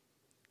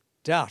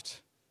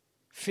 doubt,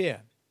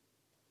 fear,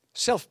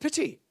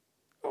 self-pity.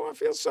 "Oh, I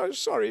feel so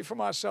sorry for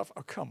myself."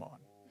 Oh, come on.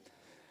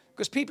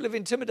 Because people have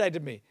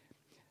intimidated me.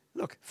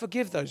 Look,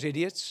 forgive those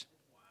idiots.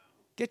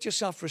 Get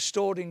yourself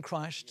restored in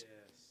Christ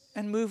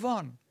and move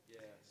on.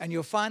 And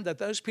you'll find that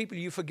those people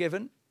you've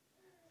forgiven,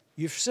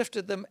 you've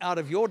sifted them out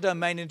of your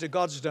domain into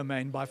God's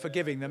domain by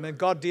forgiving them, and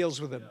God deals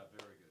with them.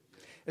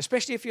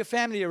 Especially if your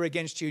family are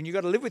against you and you've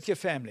got to live with your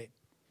family.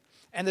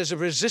 And there's a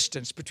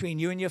resistance between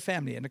you and your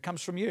family, and it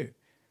comes from you.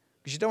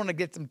 Because you don't want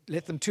to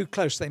let them too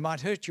close. They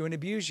might hurt you and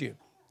abuse you.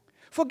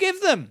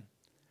 Forgive them.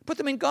 Put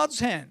them in God's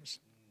hands.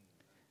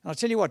 And I'll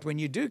tell you what, when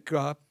you do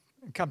grow up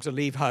and come to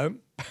leave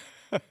home,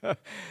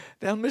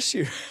 they'll miss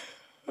you.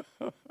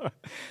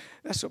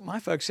 That's what my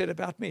folks said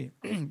about me.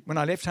 When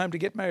I left home to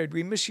get married,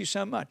 "We miss you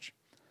so much."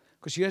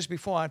 Because years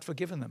before, I'd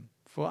forgiven them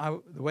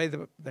for the way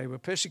they were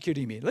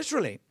persecuting me.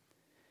 Literally.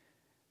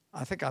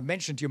 I think I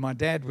mentioned to you, my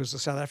dad was the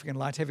South African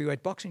light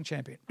heavyweight boxing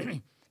champion.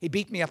 He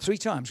beat me up 3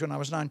 times when I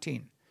was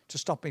 19 to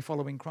stop me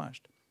following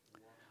Christ.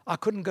 I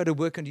couldn't go to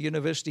work into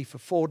university for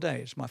 4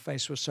 days. My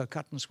face was so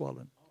cut and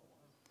swollen.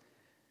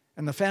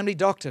 And the family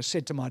doctor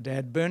said to my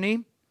dad,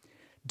 Bernie,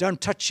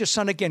 don't touch your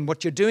son again.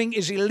 What you're doing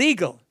is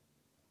illegal.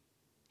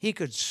 He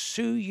could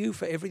sue you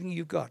for everything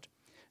you've got.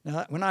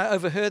 Now, when I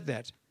overheard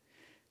that, it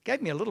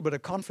gave me a little bit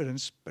of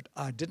confidence, but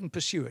I didn't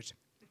pursue it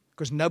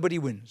because nobody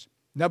wins.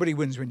 Nobody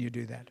wins when you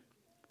do that.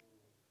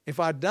 If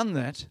I'd done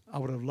that, I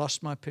would have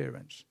lost my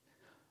parents.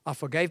 I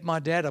forgave my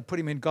dad. I put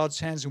him in God's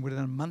hands, and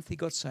within a month he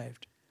got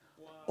saved.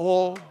 Wow.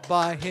 All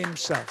by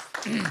himself.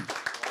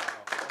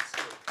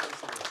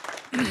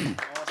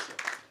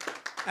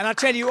 And I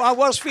tell you, I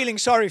was feeling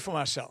sorry for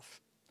myself.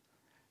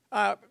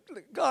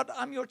 God,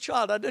 I'm your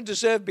child. I don't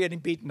deserve being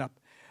beaten up.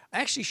 I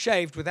actually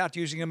shaved without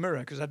using a mirror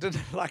because I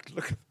didn't like to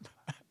look at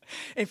them.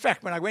 In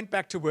fact, when I went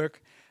back to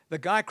work, the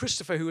guy,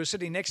 Christopher, who was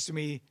sitting next to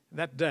me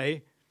that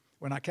day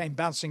when I came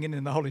bouncing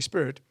in the Holy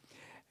Spirit,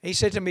 he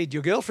said to me, did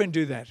your girlfriend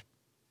do that?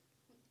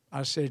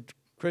 I said,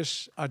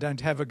 Chris, I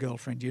don't have a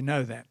girlfriend. You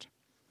know that.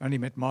 I only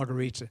met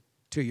Margarita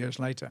 2 years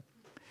later.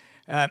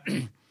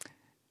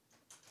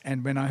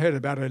 And when I heard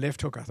about her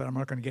left hook, I thought, I'm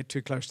not going to get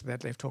too close to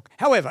that left hook.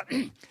 However,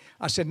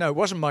 I said, no, it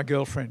wasn't my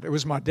girlfriend. It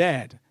was my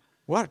dad.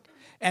 What?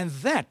 And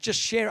that,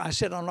 I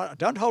said,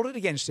 don't hold it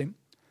against him.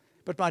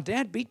 But my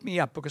dad beat me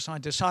up because I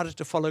decided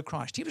to follow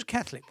Christ. He was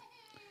Catholic.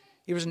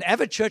 He was an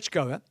avid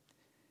churchgoer.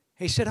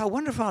 He said, I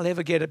wonder if I'll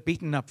ever get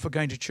beaten up for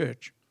going to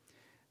church.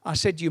 I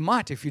said, you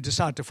might if you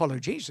decide to follow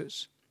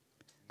Jesus,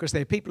 because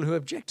there are people who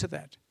object to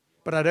that.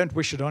 But I don't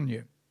wish it on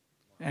you.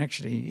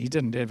 Actually, he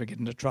didn't ever get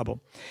into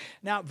trouble.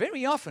 Now,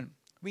 very often,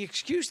 we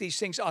excuse these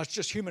things as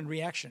just human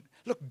reaction.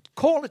 Look,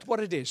 call it what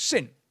it is,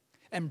 sin,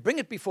 and bring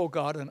it before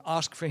God and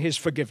ask for his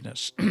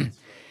forgiveness.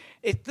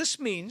 This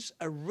means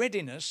a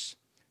readiness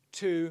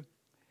to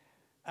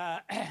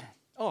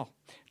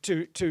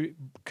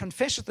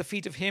confess at the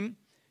feet of him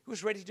who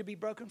is ready to be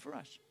broken for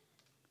us.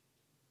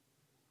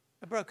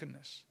 A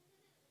brokenness,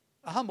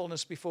 a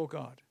humbleness before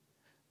God.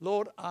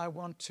 Lord, I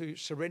want to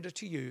surrender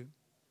to you,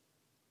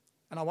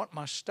 and I want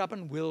my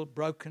stubborn will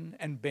broken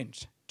and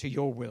bent to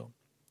your will.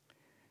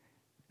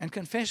 And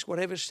confess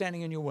whatever's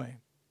standing in your way.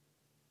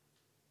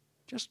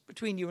 Just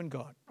between you and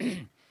God.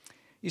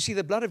 You see,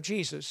 the blood of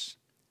Jesus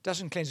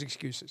doesn't cleanse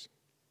excuses.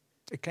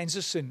 It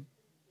cleanses sin.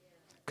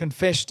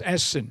 Confessed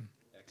as sin.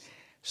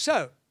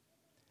 So,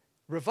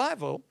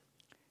 revival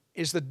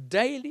is the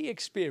daily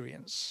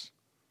experience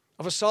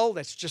of a soul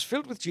that's just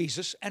filled with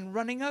Jesus and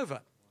running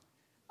over.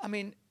 I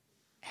mean,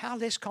 how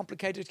less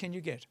complicated can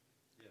you get?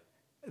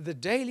 The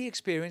daily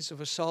experience of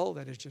a soul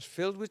that is just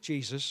filled with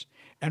Jesus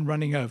and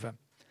running over.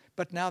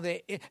 But now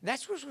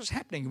that's what was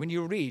happening when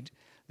you read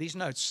these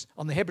notes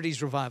on the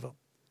Hebrides revival.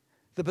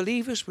 The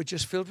believers were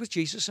just filled with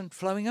Jesus and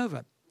flowing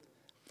over.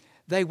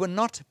 They were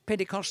not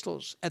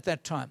Pentecostals at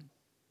that time.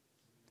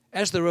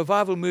 As the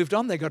revival moved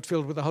on, they got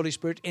filled with the Holy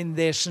Spirit in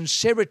their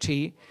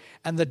sincerity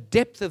and the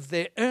depth of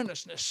their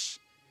earnestness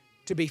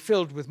to be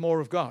filled with more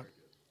of God.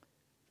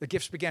 The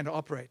gifts began to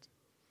operate.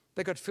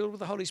 They got filled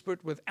with the Holy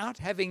Spirit without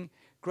having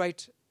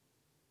great,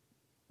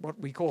 what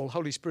we call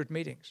Holy Spirit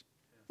meetings.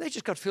 They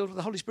just got filled with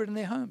the Holy Spirit in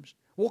their homes,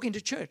 walking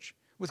to church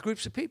with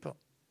groups of people.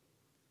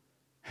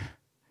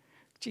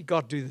 Gee,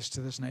 God do this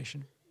to this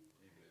nation.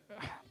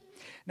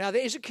 Now,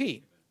 there is a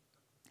key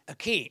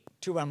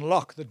to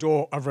unlock the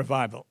door of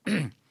revival.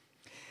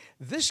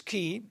 This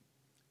key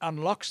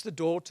unlocks the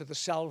door to the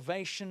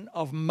salvation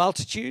of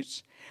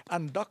multitudes,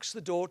 unlocks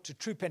the door to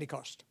true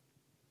Pentecost.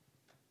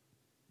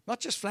 Not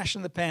just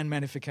flash-in-the-pan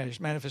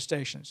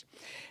manifestations.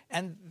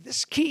 And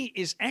this key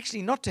is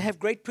actually not to have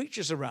great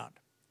preachers around.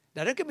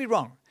 Now, don't get me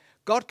wrong.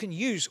 God can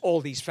use all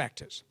these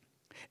factors.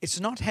 It's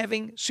not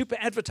having super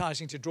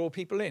advertising to draw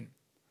people in,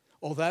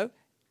 although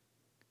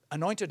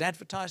anointed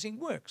advertising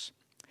works.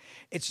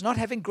 It's not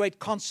having great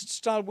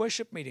concert-style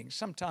worship meetings.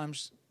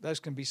 Sometimes those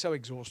can be so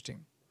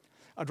exhausting.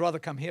 I'd rather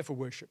come here for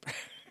worship.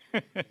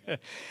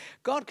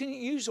 God can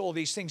use all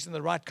these things in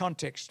the right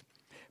context.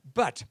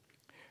 But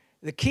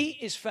the key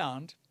is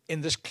found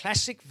in this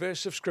classic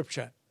verse of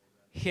Scripture.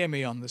 Hear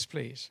me on this,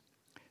 please.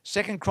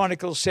 2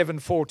 Chronicles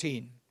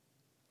 7:14.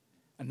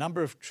 A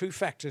number of true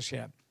factors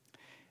here.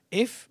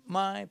 If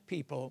my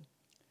people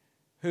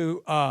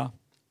who are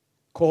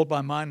called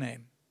by my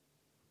name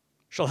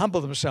shall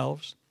humble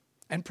themselves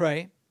and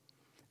pray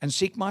and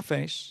seek my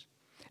face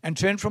and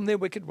turn from their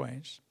wicked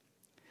ways,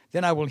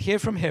 then I will hear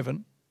from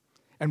heaven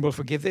and will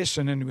forgive their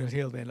sin and will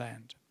heal their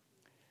land.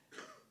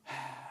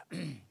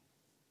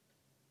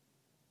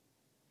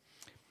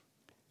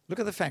 Look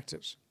at the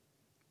factors.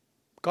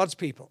 God's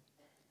people.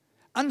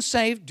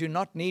 Unsaved do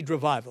not need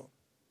revival.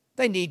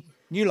 They need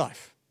new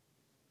life.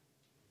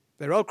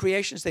 They're old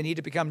creations, they need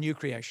to become new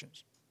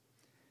creations.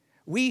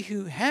 We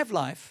who have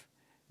life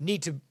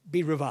need to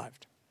be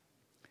revived.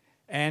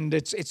 And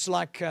it's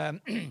like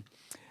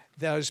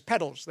those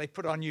pedals they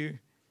put on you,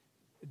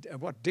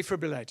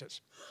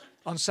 defibrillators,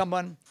 on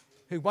someone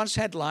who once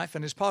had life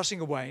and is passing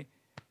away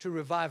to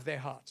revive their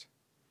heart.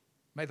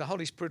 May the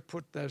Holy Spirit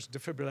put those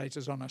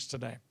defibrillators on us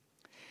today.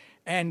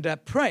 And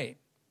pray.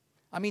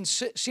 I mean,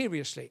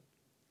 seriously.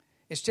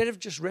 Instead of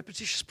just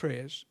repetitious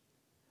prayers,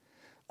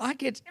 I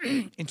get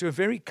into a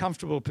very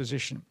comfortable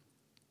position,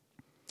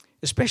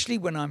 especially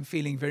when I'm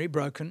feeling very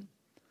broken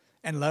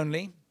and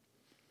lonely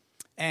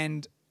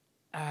and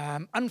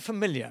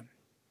unfamiliar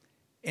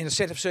in a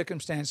set of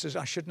circumstances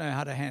I should know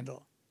how to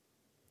handle.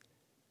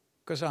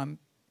 Because I'm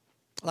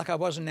like I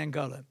was in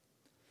Angola.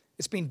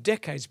 It's been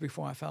decades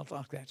before I felt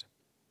like that.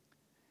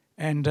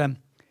 And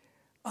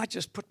I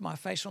just put my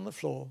face on the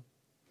floor,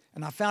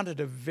 and I found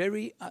it a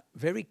very,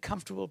 very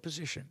comfortable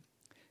position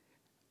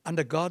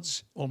under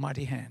God's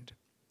almighty hand.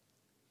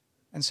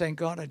 And saying,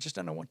 God, I just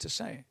don't know what to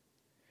say.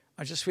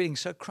 I'm just feeling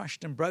so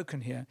crushed and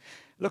broken here.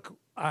 Look,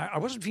 I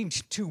wasn't feeling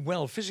too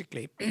well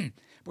physically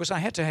because I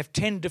had to have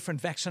 10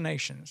 different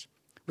vaccinations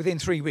within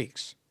 3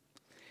 weeks,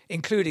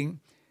 including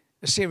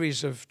a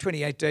series of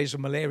 28 days of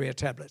malaria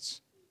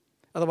tablets.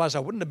 Otherwise, I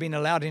wouldn't have been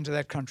allowed into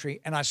that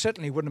country, and I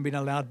certainly wouldn't have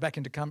been allowed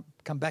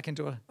come back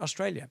into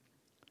Australia.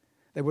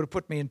 They would have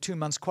put me in 2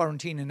 months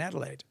quarantine in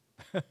Adelaide.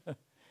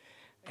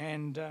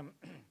 And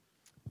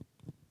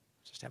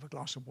just have a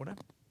glass of water.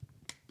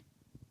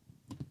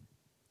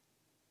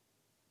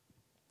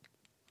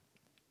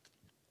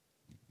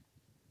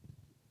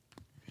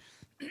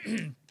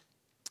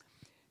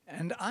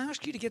 And I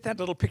ask you to get that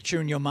little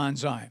picture in your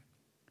mind's eye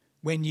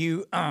when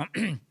you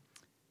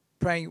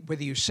pray,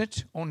 whether you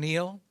sit or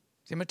kneel,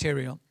 it's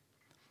immaterial.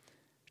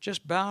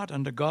 Just bow it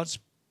under God's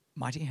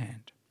mighty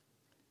hand.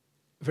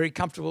 A very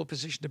comfortable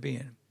position to be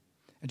in.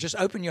 And just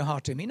open your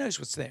heart to Him. He knows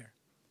what's there.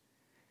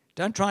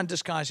 Don't try and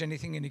disguise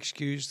anything in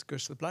excuse,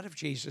 because the blood of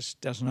Jesus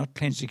does not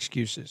cleanse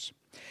excuses.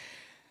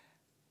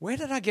 Where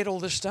did I get all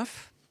this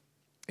stuff?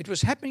 It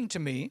was happening to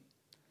me,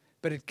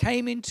 but it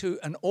came into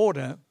an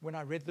order when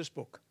I read this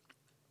book.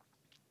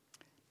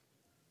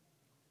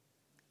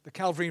 The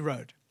Calvary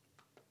Road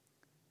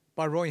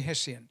by Roy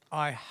Hession.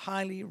 I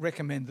highly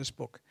recommend this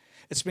book.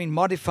 It's been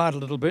modified a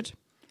little bit.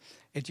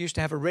 It used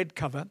to have a red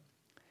cover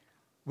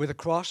with a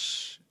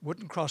cross,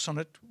 wooden cross on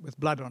it, with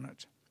blood on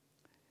it.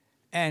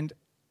 And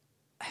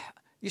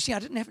you see, I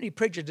didn't have any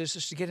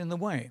prejudices to get in the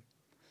way.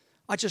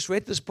 I just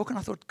read this book and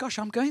I thought, gosh,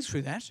 I'm going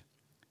through that.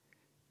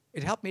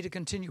 It helped me to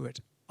continue it.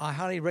 I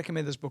highly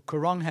recommend this book.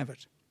 Korong have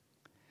it.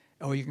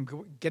 Or you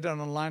can get it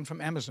online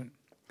from Amazon.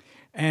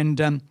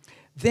 And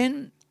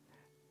then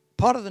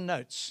part of the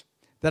notes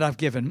that I've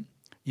given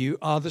you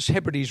are this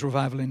Hebrides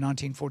revival in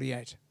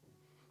 1948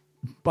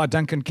 by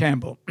Duncan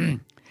Campbell.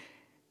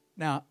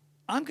 Now,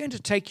 I'm going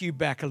to take you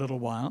back a little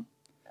while.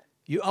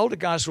 You older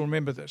guys will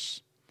remember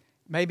this.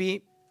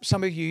 Maybe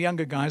some of you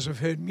younger guys have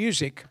heard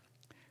music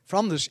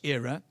from this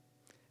era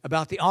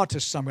about the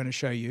artists I'm going to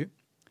show you,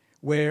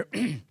 where,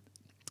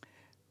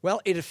 well,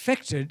 it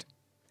affected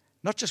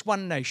not just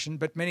one nation,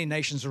 but many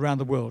nations around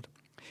the world.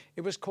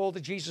 It was called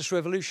the Jesus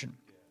Revolution,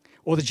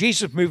 or the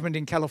Jesus Movement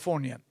in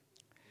California.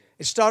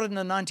 It started in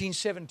the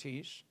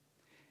 1970s,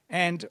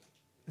 and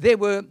there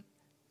were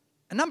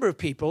a number of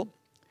people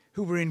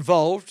who were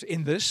involved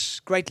in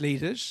this, great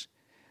leaders.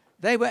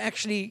 They were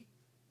actually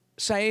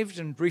saved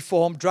and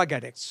reformed drug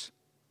addicts,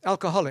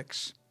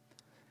 alcoholics,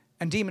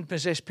 and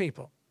demon-possessed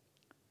people.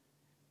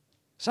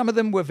 Some of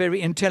them were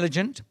very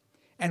intelligent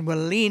and were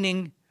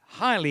leaning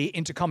highly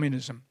into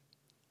communism.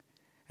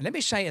 And let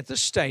me say, at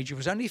this stage, it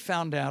was only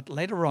found out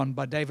later on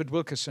by David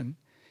Wilkerson,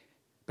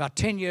 about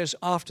 10 years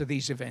after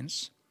these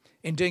events,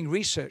 in doing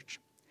research,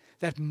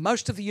 that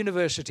most of the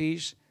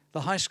universities,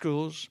 the high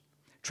schools,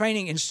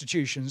 training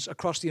institutions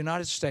across the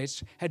United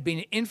States had been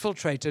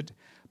infiltrated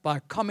by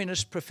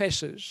communist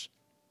professors,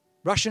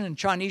 Russian and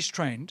Chinese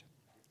trained,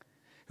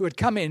 who had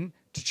come in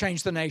to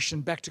change the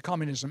nation back to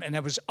communism. And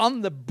it was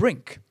on the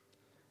brink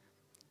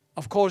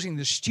of causing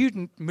the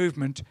student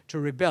movement to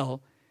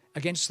rebel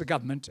against the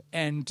government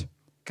and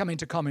come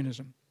into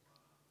communism.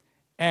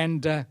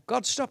 And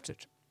God stopped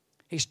it.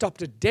 He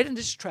stopped it dead in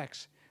its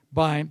tracks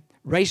by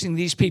raising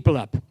these people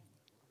up.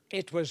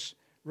 It was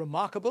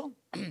remarkable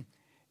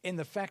in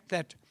the fact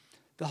that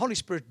the Holy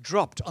Spirit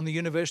dropped on the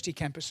university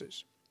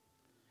campuses.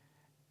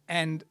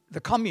 And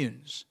the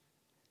communes,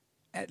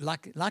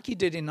 like he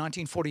did in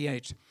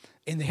 1948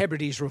 in the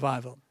Hebrides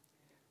revival,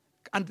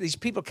 and these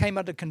people came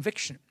under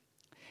conviction.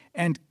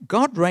 And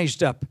God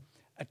raised up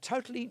a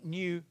totally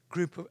new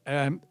group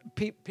of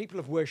people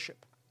of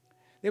worship.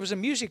 There was a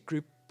music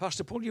group,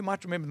 Pastor Paul, you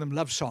might remember them,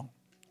 Love Song,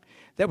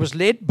 that was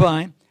led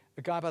by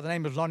a guy by the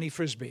name of Lonnie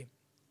Frisbee.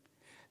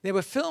 There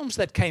were films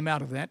that came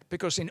out of that,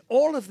 because in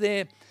all of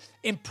their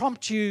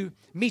impromptu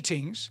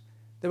meetings,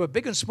 there were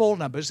big and small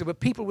numbers. There were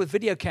people with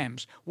video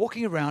cams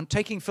walking around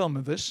taking film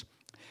of this,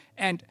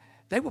 and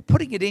they were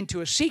putting it into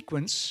a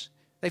sequence.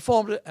 They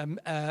formed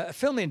a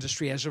film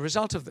industry as a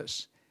result of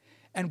this.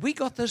 And we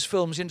got those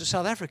films into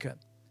South Africa.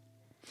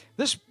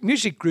 This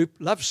music group,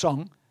 Love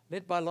Song,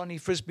 led by Lonnie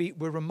Frisbee,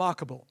 were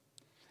remarkable.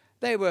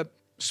 They were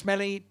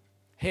smelly,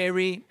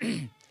 hairy,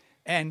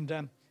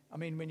 and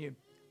when you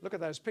look at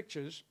those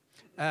pictures,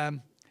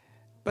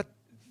 but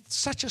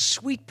such a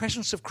sweet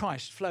presence of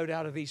Christ flowed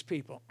out of these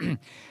people.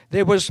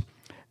 There was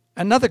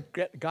another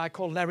guy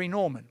called Larry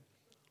Norman.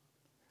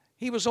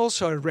 He was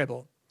also a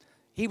rebel.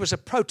 He was a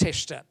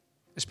protester,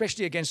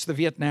 especially against the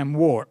Vietnam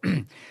War.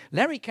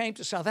 Larry came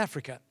to South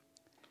Africa,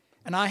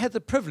 And I had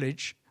the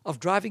privilege of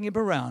driving him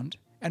around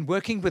and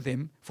working with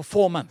him for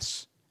 4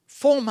 months.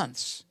 4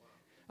 months.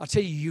 I'll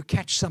tell you, you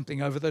catch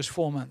something over those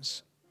 4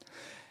 months.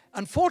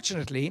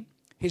 Unfortunately,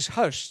 his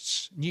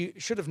hosts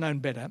should have known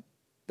better.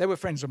 They were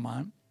friends of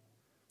mine.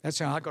 That's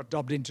how I got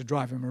dobbed in to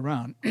drive him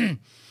around.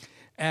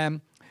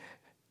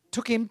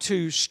 Took him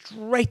to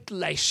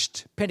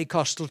straight-laced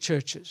Pentecostal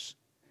churches,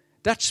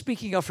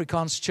 Dutch-speaking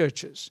Afrikaans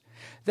churches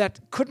that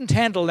couldn't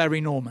handle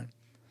Larry Norman,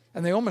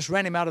 and they almost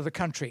ran him out of the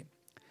country.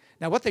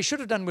 Now, what they should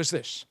have done was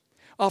this.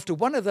 After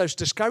one of those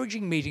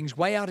discouraging meetings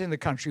way out in the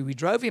country, we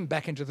drove him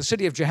back into the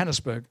city of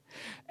Johannesburg,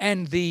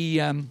 and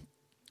the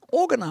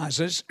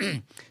organizers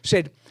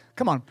said,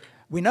 come on,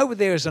 we know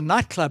there is a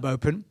nightclub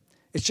open.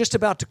 It's just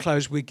about to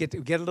close. We get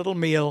a little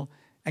meal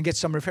and get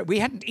some refreshment. We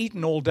hadn't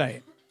eaten all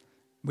day.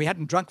 We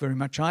hadn't drunk very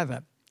much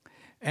either.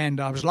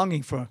 And I was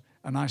longing for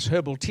a nice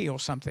herbal tea or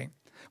something.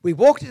 We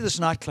walked into this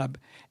nightclub,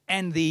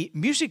 and the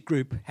music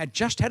group had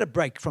just had a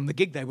break from the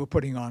gig they were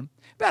putting on.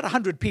 About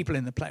 100 people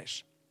in the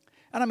place.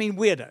 And I mean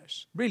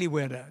weirdos, really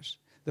weirdos.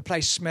 The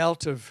place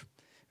smelt of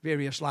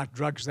various light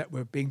drugs that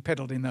were being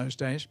peddled in those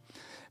days.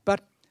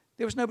 But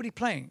there was nobody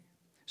playing.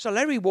 So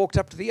Larry walked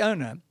up to the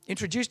owner,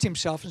 introduced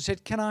himself, and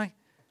said, can I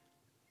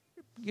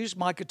use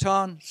my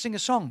guitar and sing a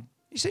song?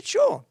 He said,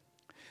 sure.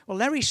 Well,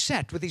 Larry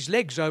sat with his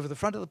legs over the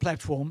front of the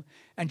platform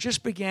and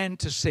just began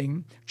to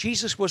sing,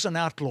 Jesus Was an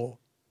Outlaw.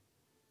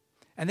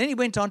 And then he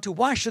went on to,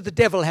 Why Should the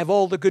Devil Have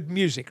All the Good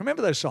Music?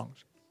 Remember those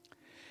songs?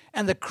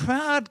 And the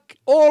crowd,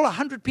 all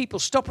 100 people,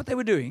 stopped what they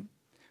were doing,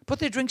 put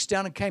their drinks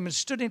down and came and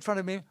stood in front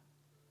of me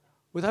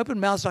with open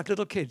mouths like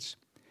little kids.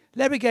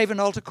 Larry gave an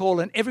altar call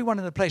and everyone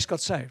in the place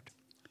got saved.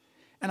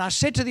 And I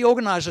said to the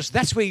organizers,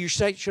 that's where you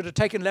should have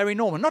taken Larry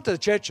Norman, not to the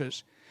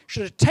churches,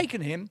 should have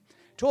taken him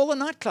to all the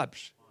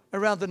nightclubs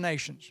around the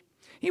nations.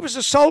 He was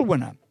a soul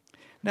winner.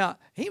 Now,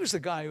 he was the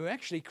guy who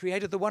actually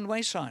created the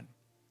one-way sign.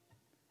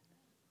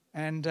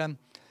 And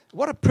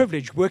what a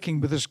privilege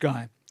working with this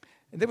guy.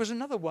 And there was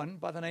another one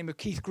by the name of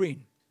Keith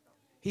Green.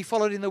 He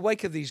followed in the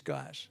wake of these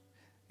guys.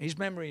 His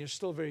memory is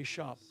still very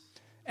sharp.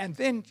 And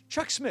then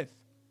Chuck Smith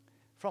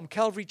from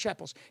Calvary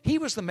Chapels. He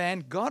was the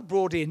man God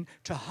brought in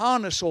to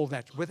harness all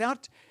that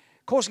without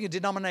causing a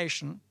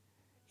denomination.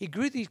 He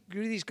grew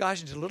these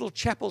guys into little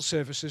chapel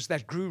services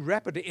that grew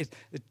rapidly.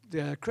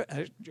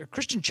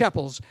 Christian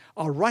chapels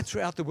are right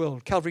throughout the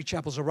world. Calvary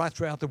chapels are right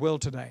throughout the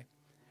world today,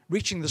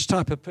 reaching this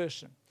type of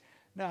person.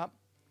 Now,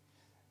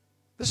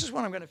 this is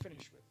what I'm going to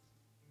finish with,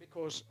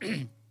 because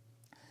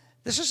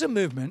this is a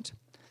movement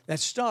that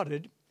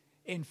started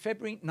in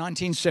February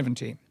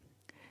 1970.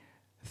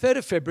 3rd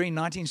of February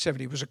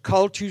 1970. It was a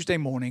cold Tuesday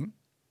morning.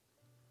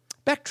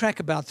 Backtrack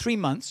about 3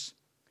 months.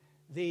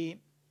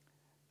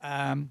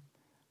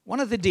 One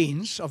of the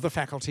deans of the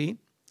faculty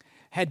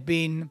had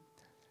been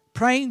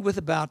praying with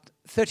about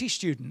 30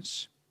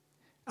 students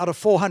out of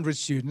 400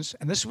 students,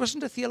 and this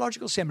wasn't a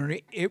theological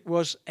seminary, it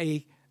was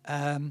a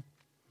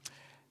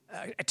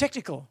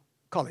technical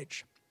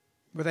college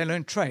where they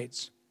learned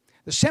trades.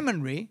 The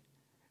seminary,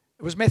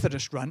 it was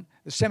Methodist run,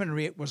 the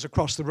seminary was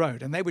across the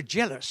road, and they were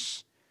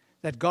jealous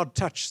that God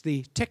touched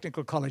the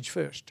technical college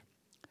first.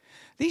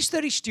 These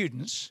 30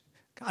 students,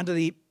 under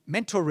the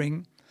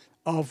mentoring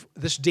of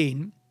this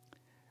dean,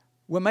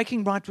 were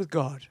making right with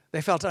God.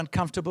 They felt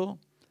uncomfortable.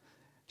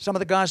 Some of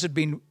the guys had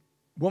been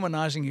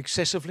womanizing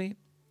excessively.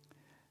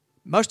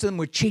 Most of them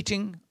were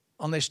cheating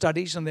on their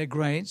studies and their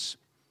grades.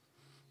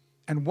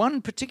 And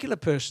one particular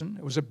person,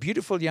 it was a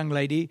beautiful young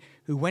lady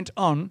who went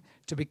on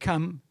to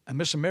become a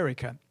Miss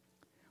America,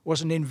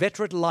 was an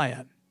inveterate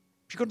liar.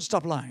 She couldn't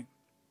stop lying.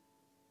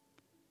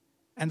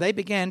 And they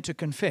began to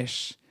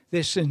confess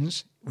their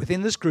sins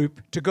within this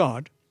group to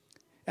God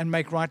and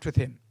make right with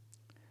Him.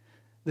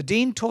 The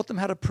dean taught them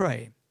how to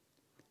pray,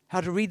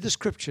 how to read the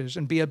scriptures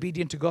and be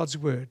obedient to God's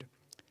word.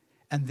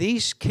 And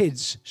these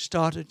kids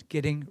started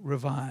getting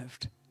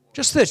revived.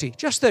 Just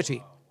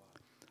 30.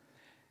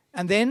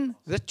 And then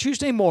the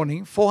Tuesday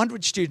morning,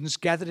 400 students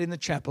gathered in the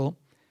chapel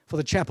for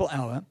the chapel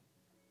hour.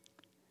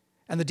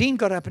 And the dean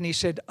got up and he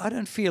said, I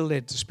don't feel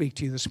led to speak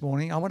to you this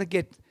morning. I want to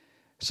get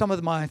some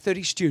of my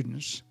 30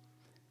 students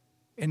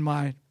in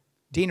my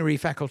deanery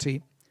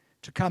faculty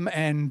to come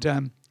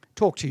and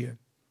talk to you,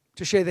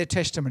 to share their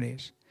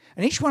testimonies.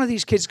 And each one of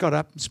these kids got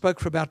up and spoke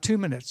for about 2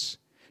 minutes,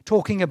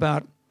 talking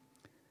about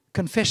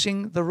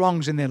confessing the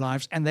wrongs in their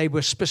lives, and they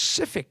were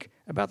specific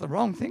about the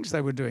wrong things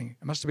they were doing.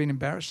 It must have been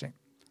embarrassing.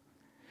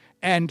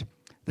 And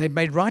they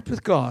made right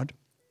with God,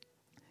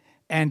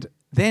 and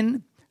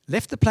then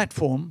left the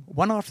platform,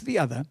 one after the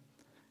other,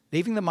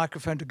 leaving the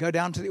microphone to go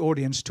down to the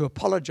audience to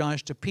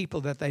apologize to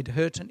people that they'd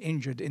hurt and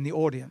injured in the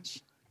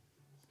audience.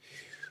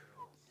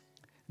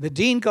 The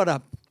dean got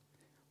up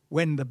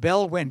when the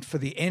bell went for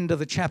the end of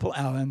the chapel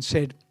hour and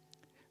said,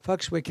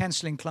 folks, we're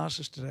canceling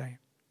classes today.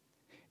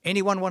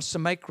 Anyone wants to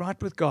make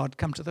right with God,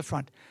 come to the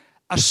front.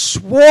 A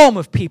swarm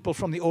of people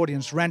from the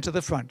audience ran to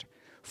the front,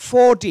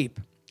 4 deep.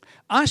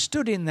 I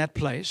stood in that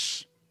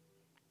place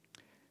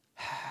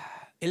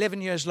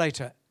 11 years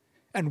later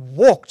and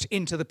walked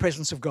into the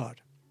presence of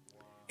God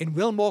in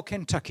Wilmore,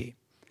 Kentucky.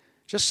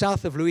 just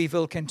south of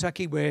Louisville,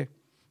 Kentucky, where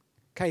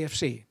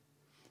KFC,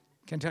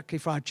 Kentucky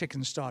Fried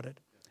Chicken, started.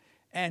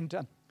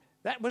 And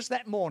that was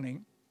that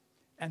morning,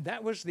 and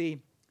that was the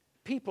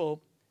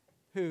people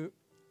who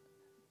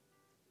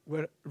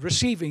were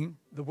receiving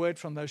the word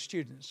from those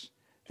students.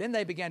 Then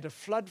they began to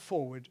flood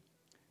forward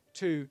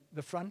to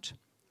the front,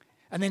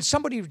 and then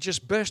somebody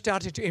just burst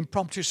out into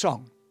impromptu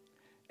song.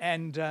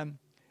 And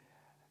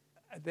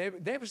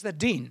there was the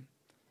dean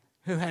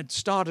who had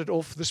started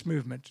off this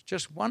movement,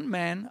 just one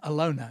man, a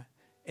loner,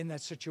 in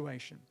that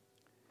situation.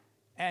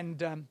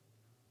 And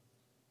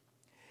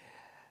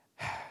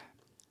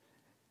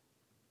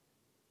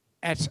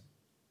at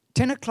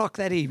 10 o'clock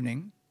that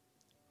evening,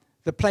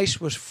 the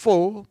place was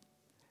full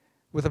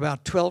with about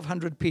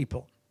 1,200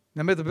 people.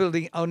 Remember, the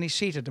building only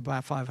seated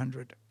about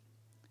 500.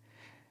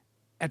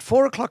 At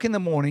 4 o'clock in the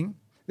morning,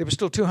 there were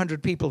still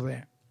 200 people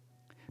there.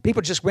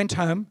 People just went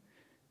home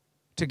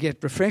to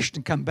get refreshed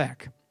and come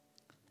back.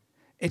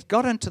 It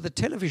got onto the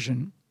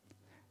television,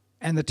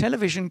 and the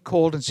television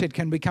called and said,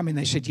 "Can we come in?"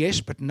 They said, "Yes,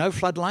 but no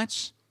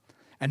floodlights,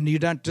 and you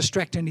don't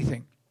distract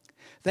anything."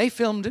 They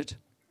filmed it.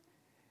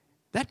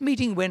 That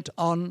meeting went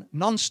on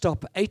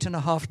non-stop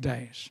 8.5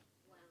 days.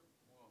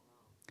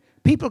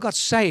 People got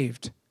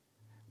saved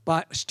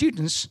by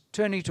students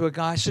turning to a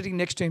guy sitting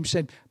next to him and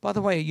said, "By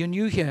the way, you're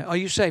new here. Are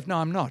you saved?" "No,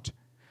 I'm not.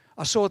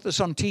 I saw this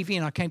on TV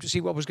and I came to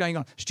see what was going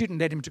on." Student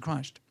led him to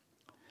Christ.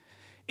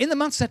 In the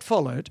months that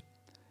followed,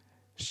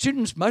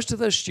 most of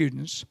those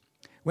students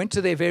went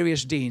to their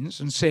various deans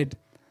and said,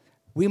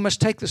 "We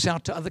must take this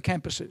out to other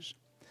campuses."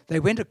 They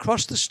went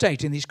across the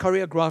state in these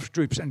choreographed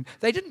groups, and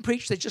they didn't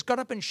preach, they just got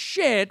up and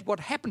shared what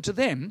happened to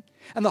them,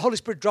 and the Holy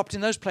Spirit dropped in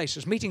those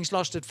places. Meetings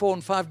lasted 4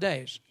 and 5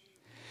 days.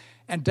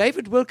 And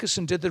David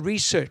Wilkerson did the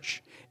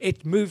research.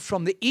 It moved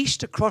from the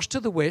east across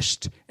to the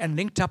west and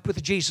linked up with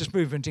the Jesus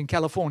movement in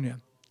California.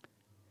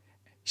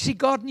 See,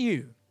 God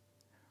knew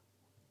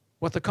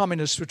what the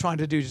communists were trying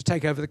to do to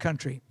take over the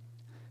country.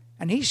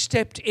 And he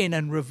stepped in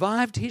and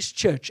revived his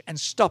church and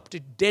stopped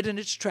it dead in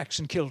its tracks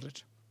and killed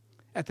it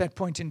at that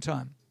point in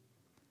time.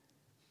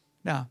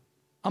 Now,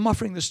 I'm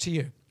offering this to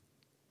you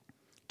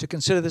to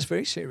consider this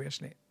very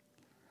seriously.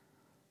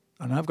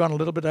 And I've gone a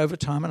little bit over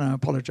time, and I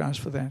apologize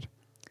for that.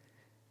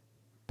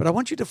 But I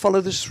want you to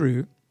follow this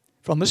through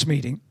from this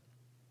meeting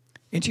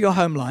into your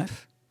home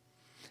life.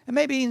 And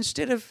maybe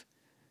instead of,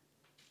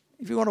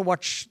 if you want to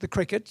watch the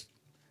cricket,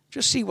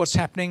 just see what's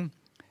happening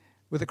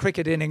with the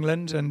cricket in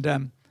England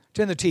and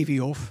turn the TV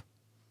off,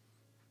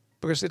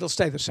 because it'll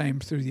stay the same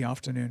through the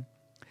afternoon.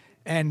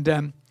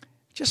 And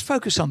just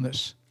focus on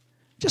this.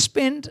 Just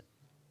spend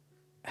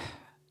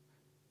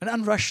an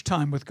unrushed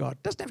time with God.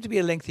 It doesn't have to be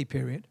a lengthy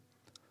period.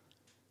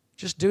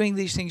 Just doing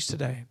these things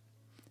today.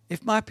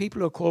 If my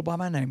people who are called by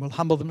my name will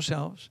humble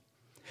themselves,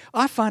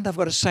 I find I've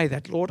got to say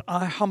that, "Lord,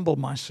 I humble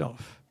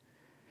myself.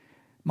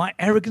 My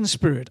arrogant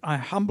spirit, I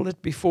humble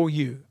it before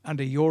you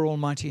under your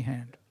almighty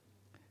hand."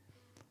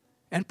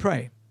 And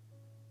pray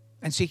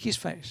and seek his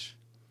face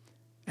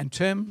and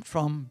turn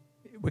from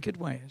wicked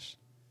ways,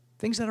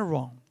 things that are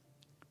wrong.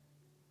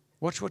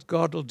 Watch what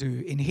God will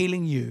do in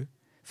healing you,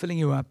 filling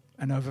you up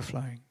and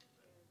overflowing.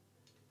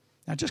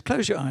 Now just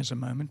close your eyes a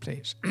moment,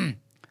 please.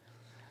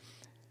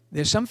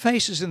 There's some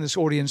faces in this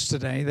audience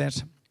today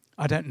that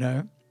I don't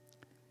know.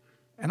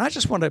 And I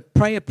just want to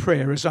pray a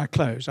prayer as I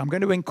close. I'm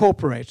going to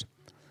incorporate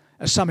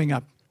a summing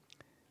up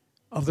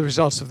of the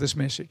results of this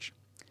message.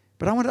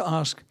 But I want to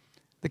ask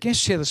the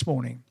guests here this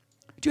morning,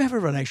 do you have a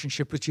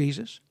relationship with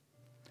Jesus?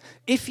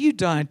 If you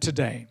died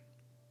today,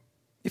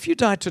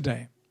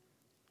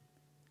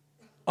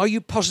 are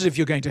you positive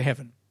you're going to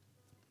heaven?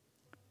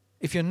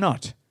 If you're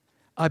not,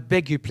 I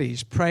beg you,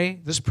 please, pray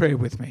this prayer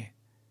with me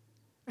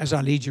as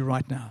I lead you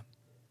right now.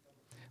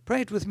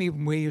 Pray it with me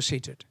where you're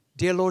seated.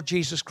 Dear Lord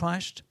Jesus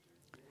Christ,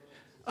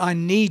 I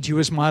need you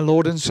as my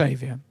Lord and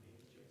Savior.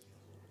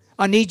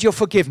 I need your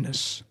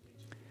forgiveness.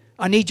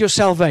 I need your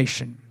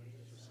salvation.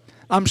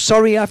 I'm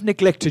sorry I've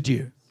neglected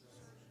you.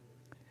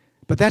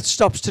 But that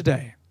stops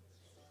today.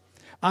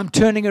 I'm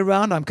turning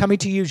around. I'm coming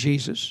to you,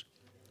 Jesus.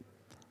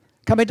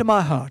 Come into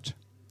my heart.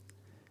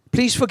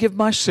 Please forgive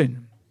my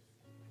sin.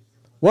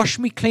 Wash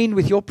me clean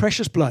with your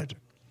precious blood.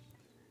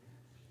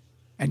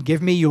 And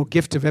give me your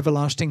gift of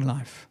everlasting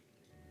life.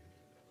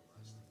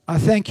 I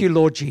thank you,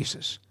 Lord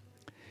Jesus.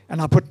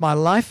 And I put my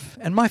life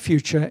and my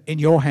future in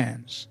your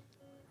hands.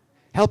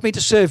 Help me to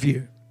serve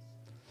you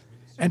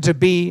and to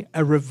be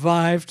a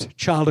revived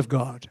child of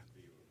God.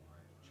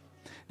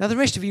 Now the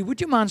rest of you,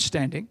 would you mind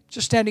standing?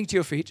 Just standing to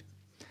your feet.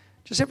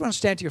 Just everyone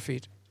stand to your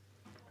feet.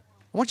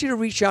 I want you to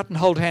reach out and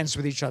hold hands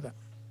with each other.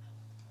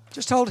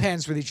 Just hold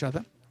hands with each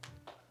other.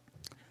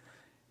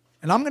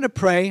 And I'm going to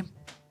pray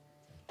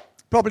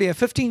probably a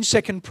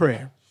 15-second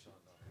prayer.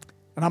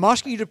 And I'm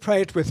asking you to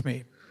pray it with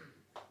me.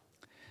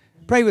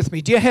 Pray with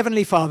me. Dear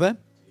Heavenly Father,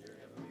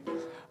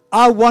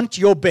 I want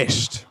your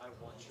best.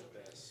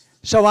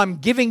 So I'm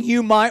giving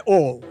you my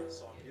all.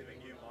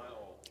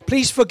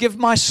 Please forgive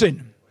my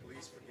sin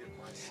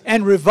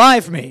and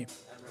revive me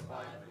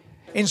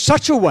in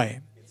such a way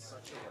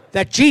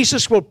that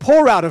Jesus will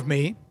pour out of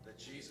me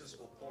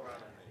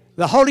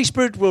The Holy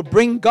Spirit will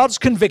bring God's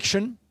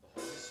conviction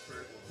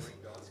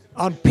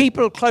on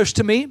people close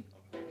to me,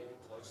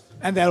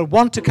 and they'll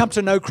want to come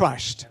to know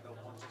Christ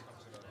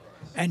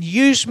and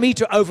use me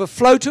to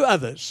overflow to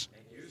others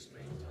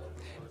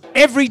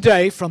every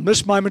day from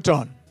this moment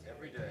on.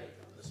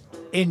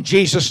 In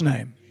Jesus'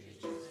 name.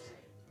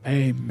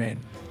 Amen.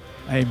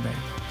 Amen.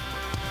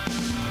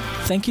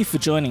 Thank you for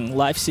joining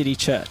Life City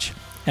Church,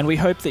 and we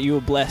hope that you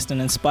were blessed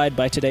and inspired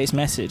by today's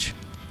message.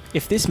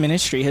 If this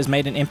ministry has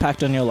made an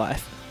impact on your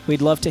life,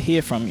 we'd love to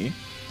hear from you.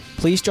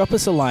 Please drop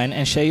us a line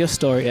and share your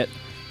story at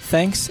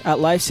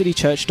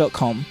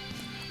thanks@lifecitychurch.com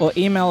or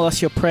email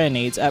us your prayer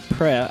needs at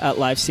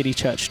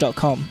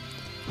prayer@lifecitychurch.com.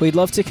 We'd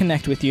love to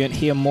connect with you and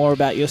hear more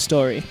about your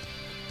story.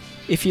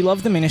 If you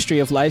love the ministry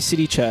of Life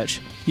City Church,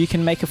 you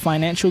can make a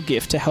financial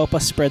gift to help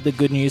us spread the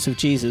good news of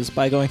Jesus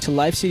by going to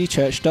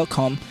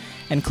lifecitychurch.com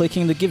and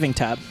clicking the Giving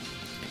tab.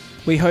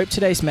 We hope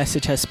today's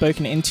message has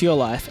spoken into your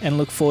life and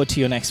look forward to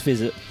your next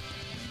visit.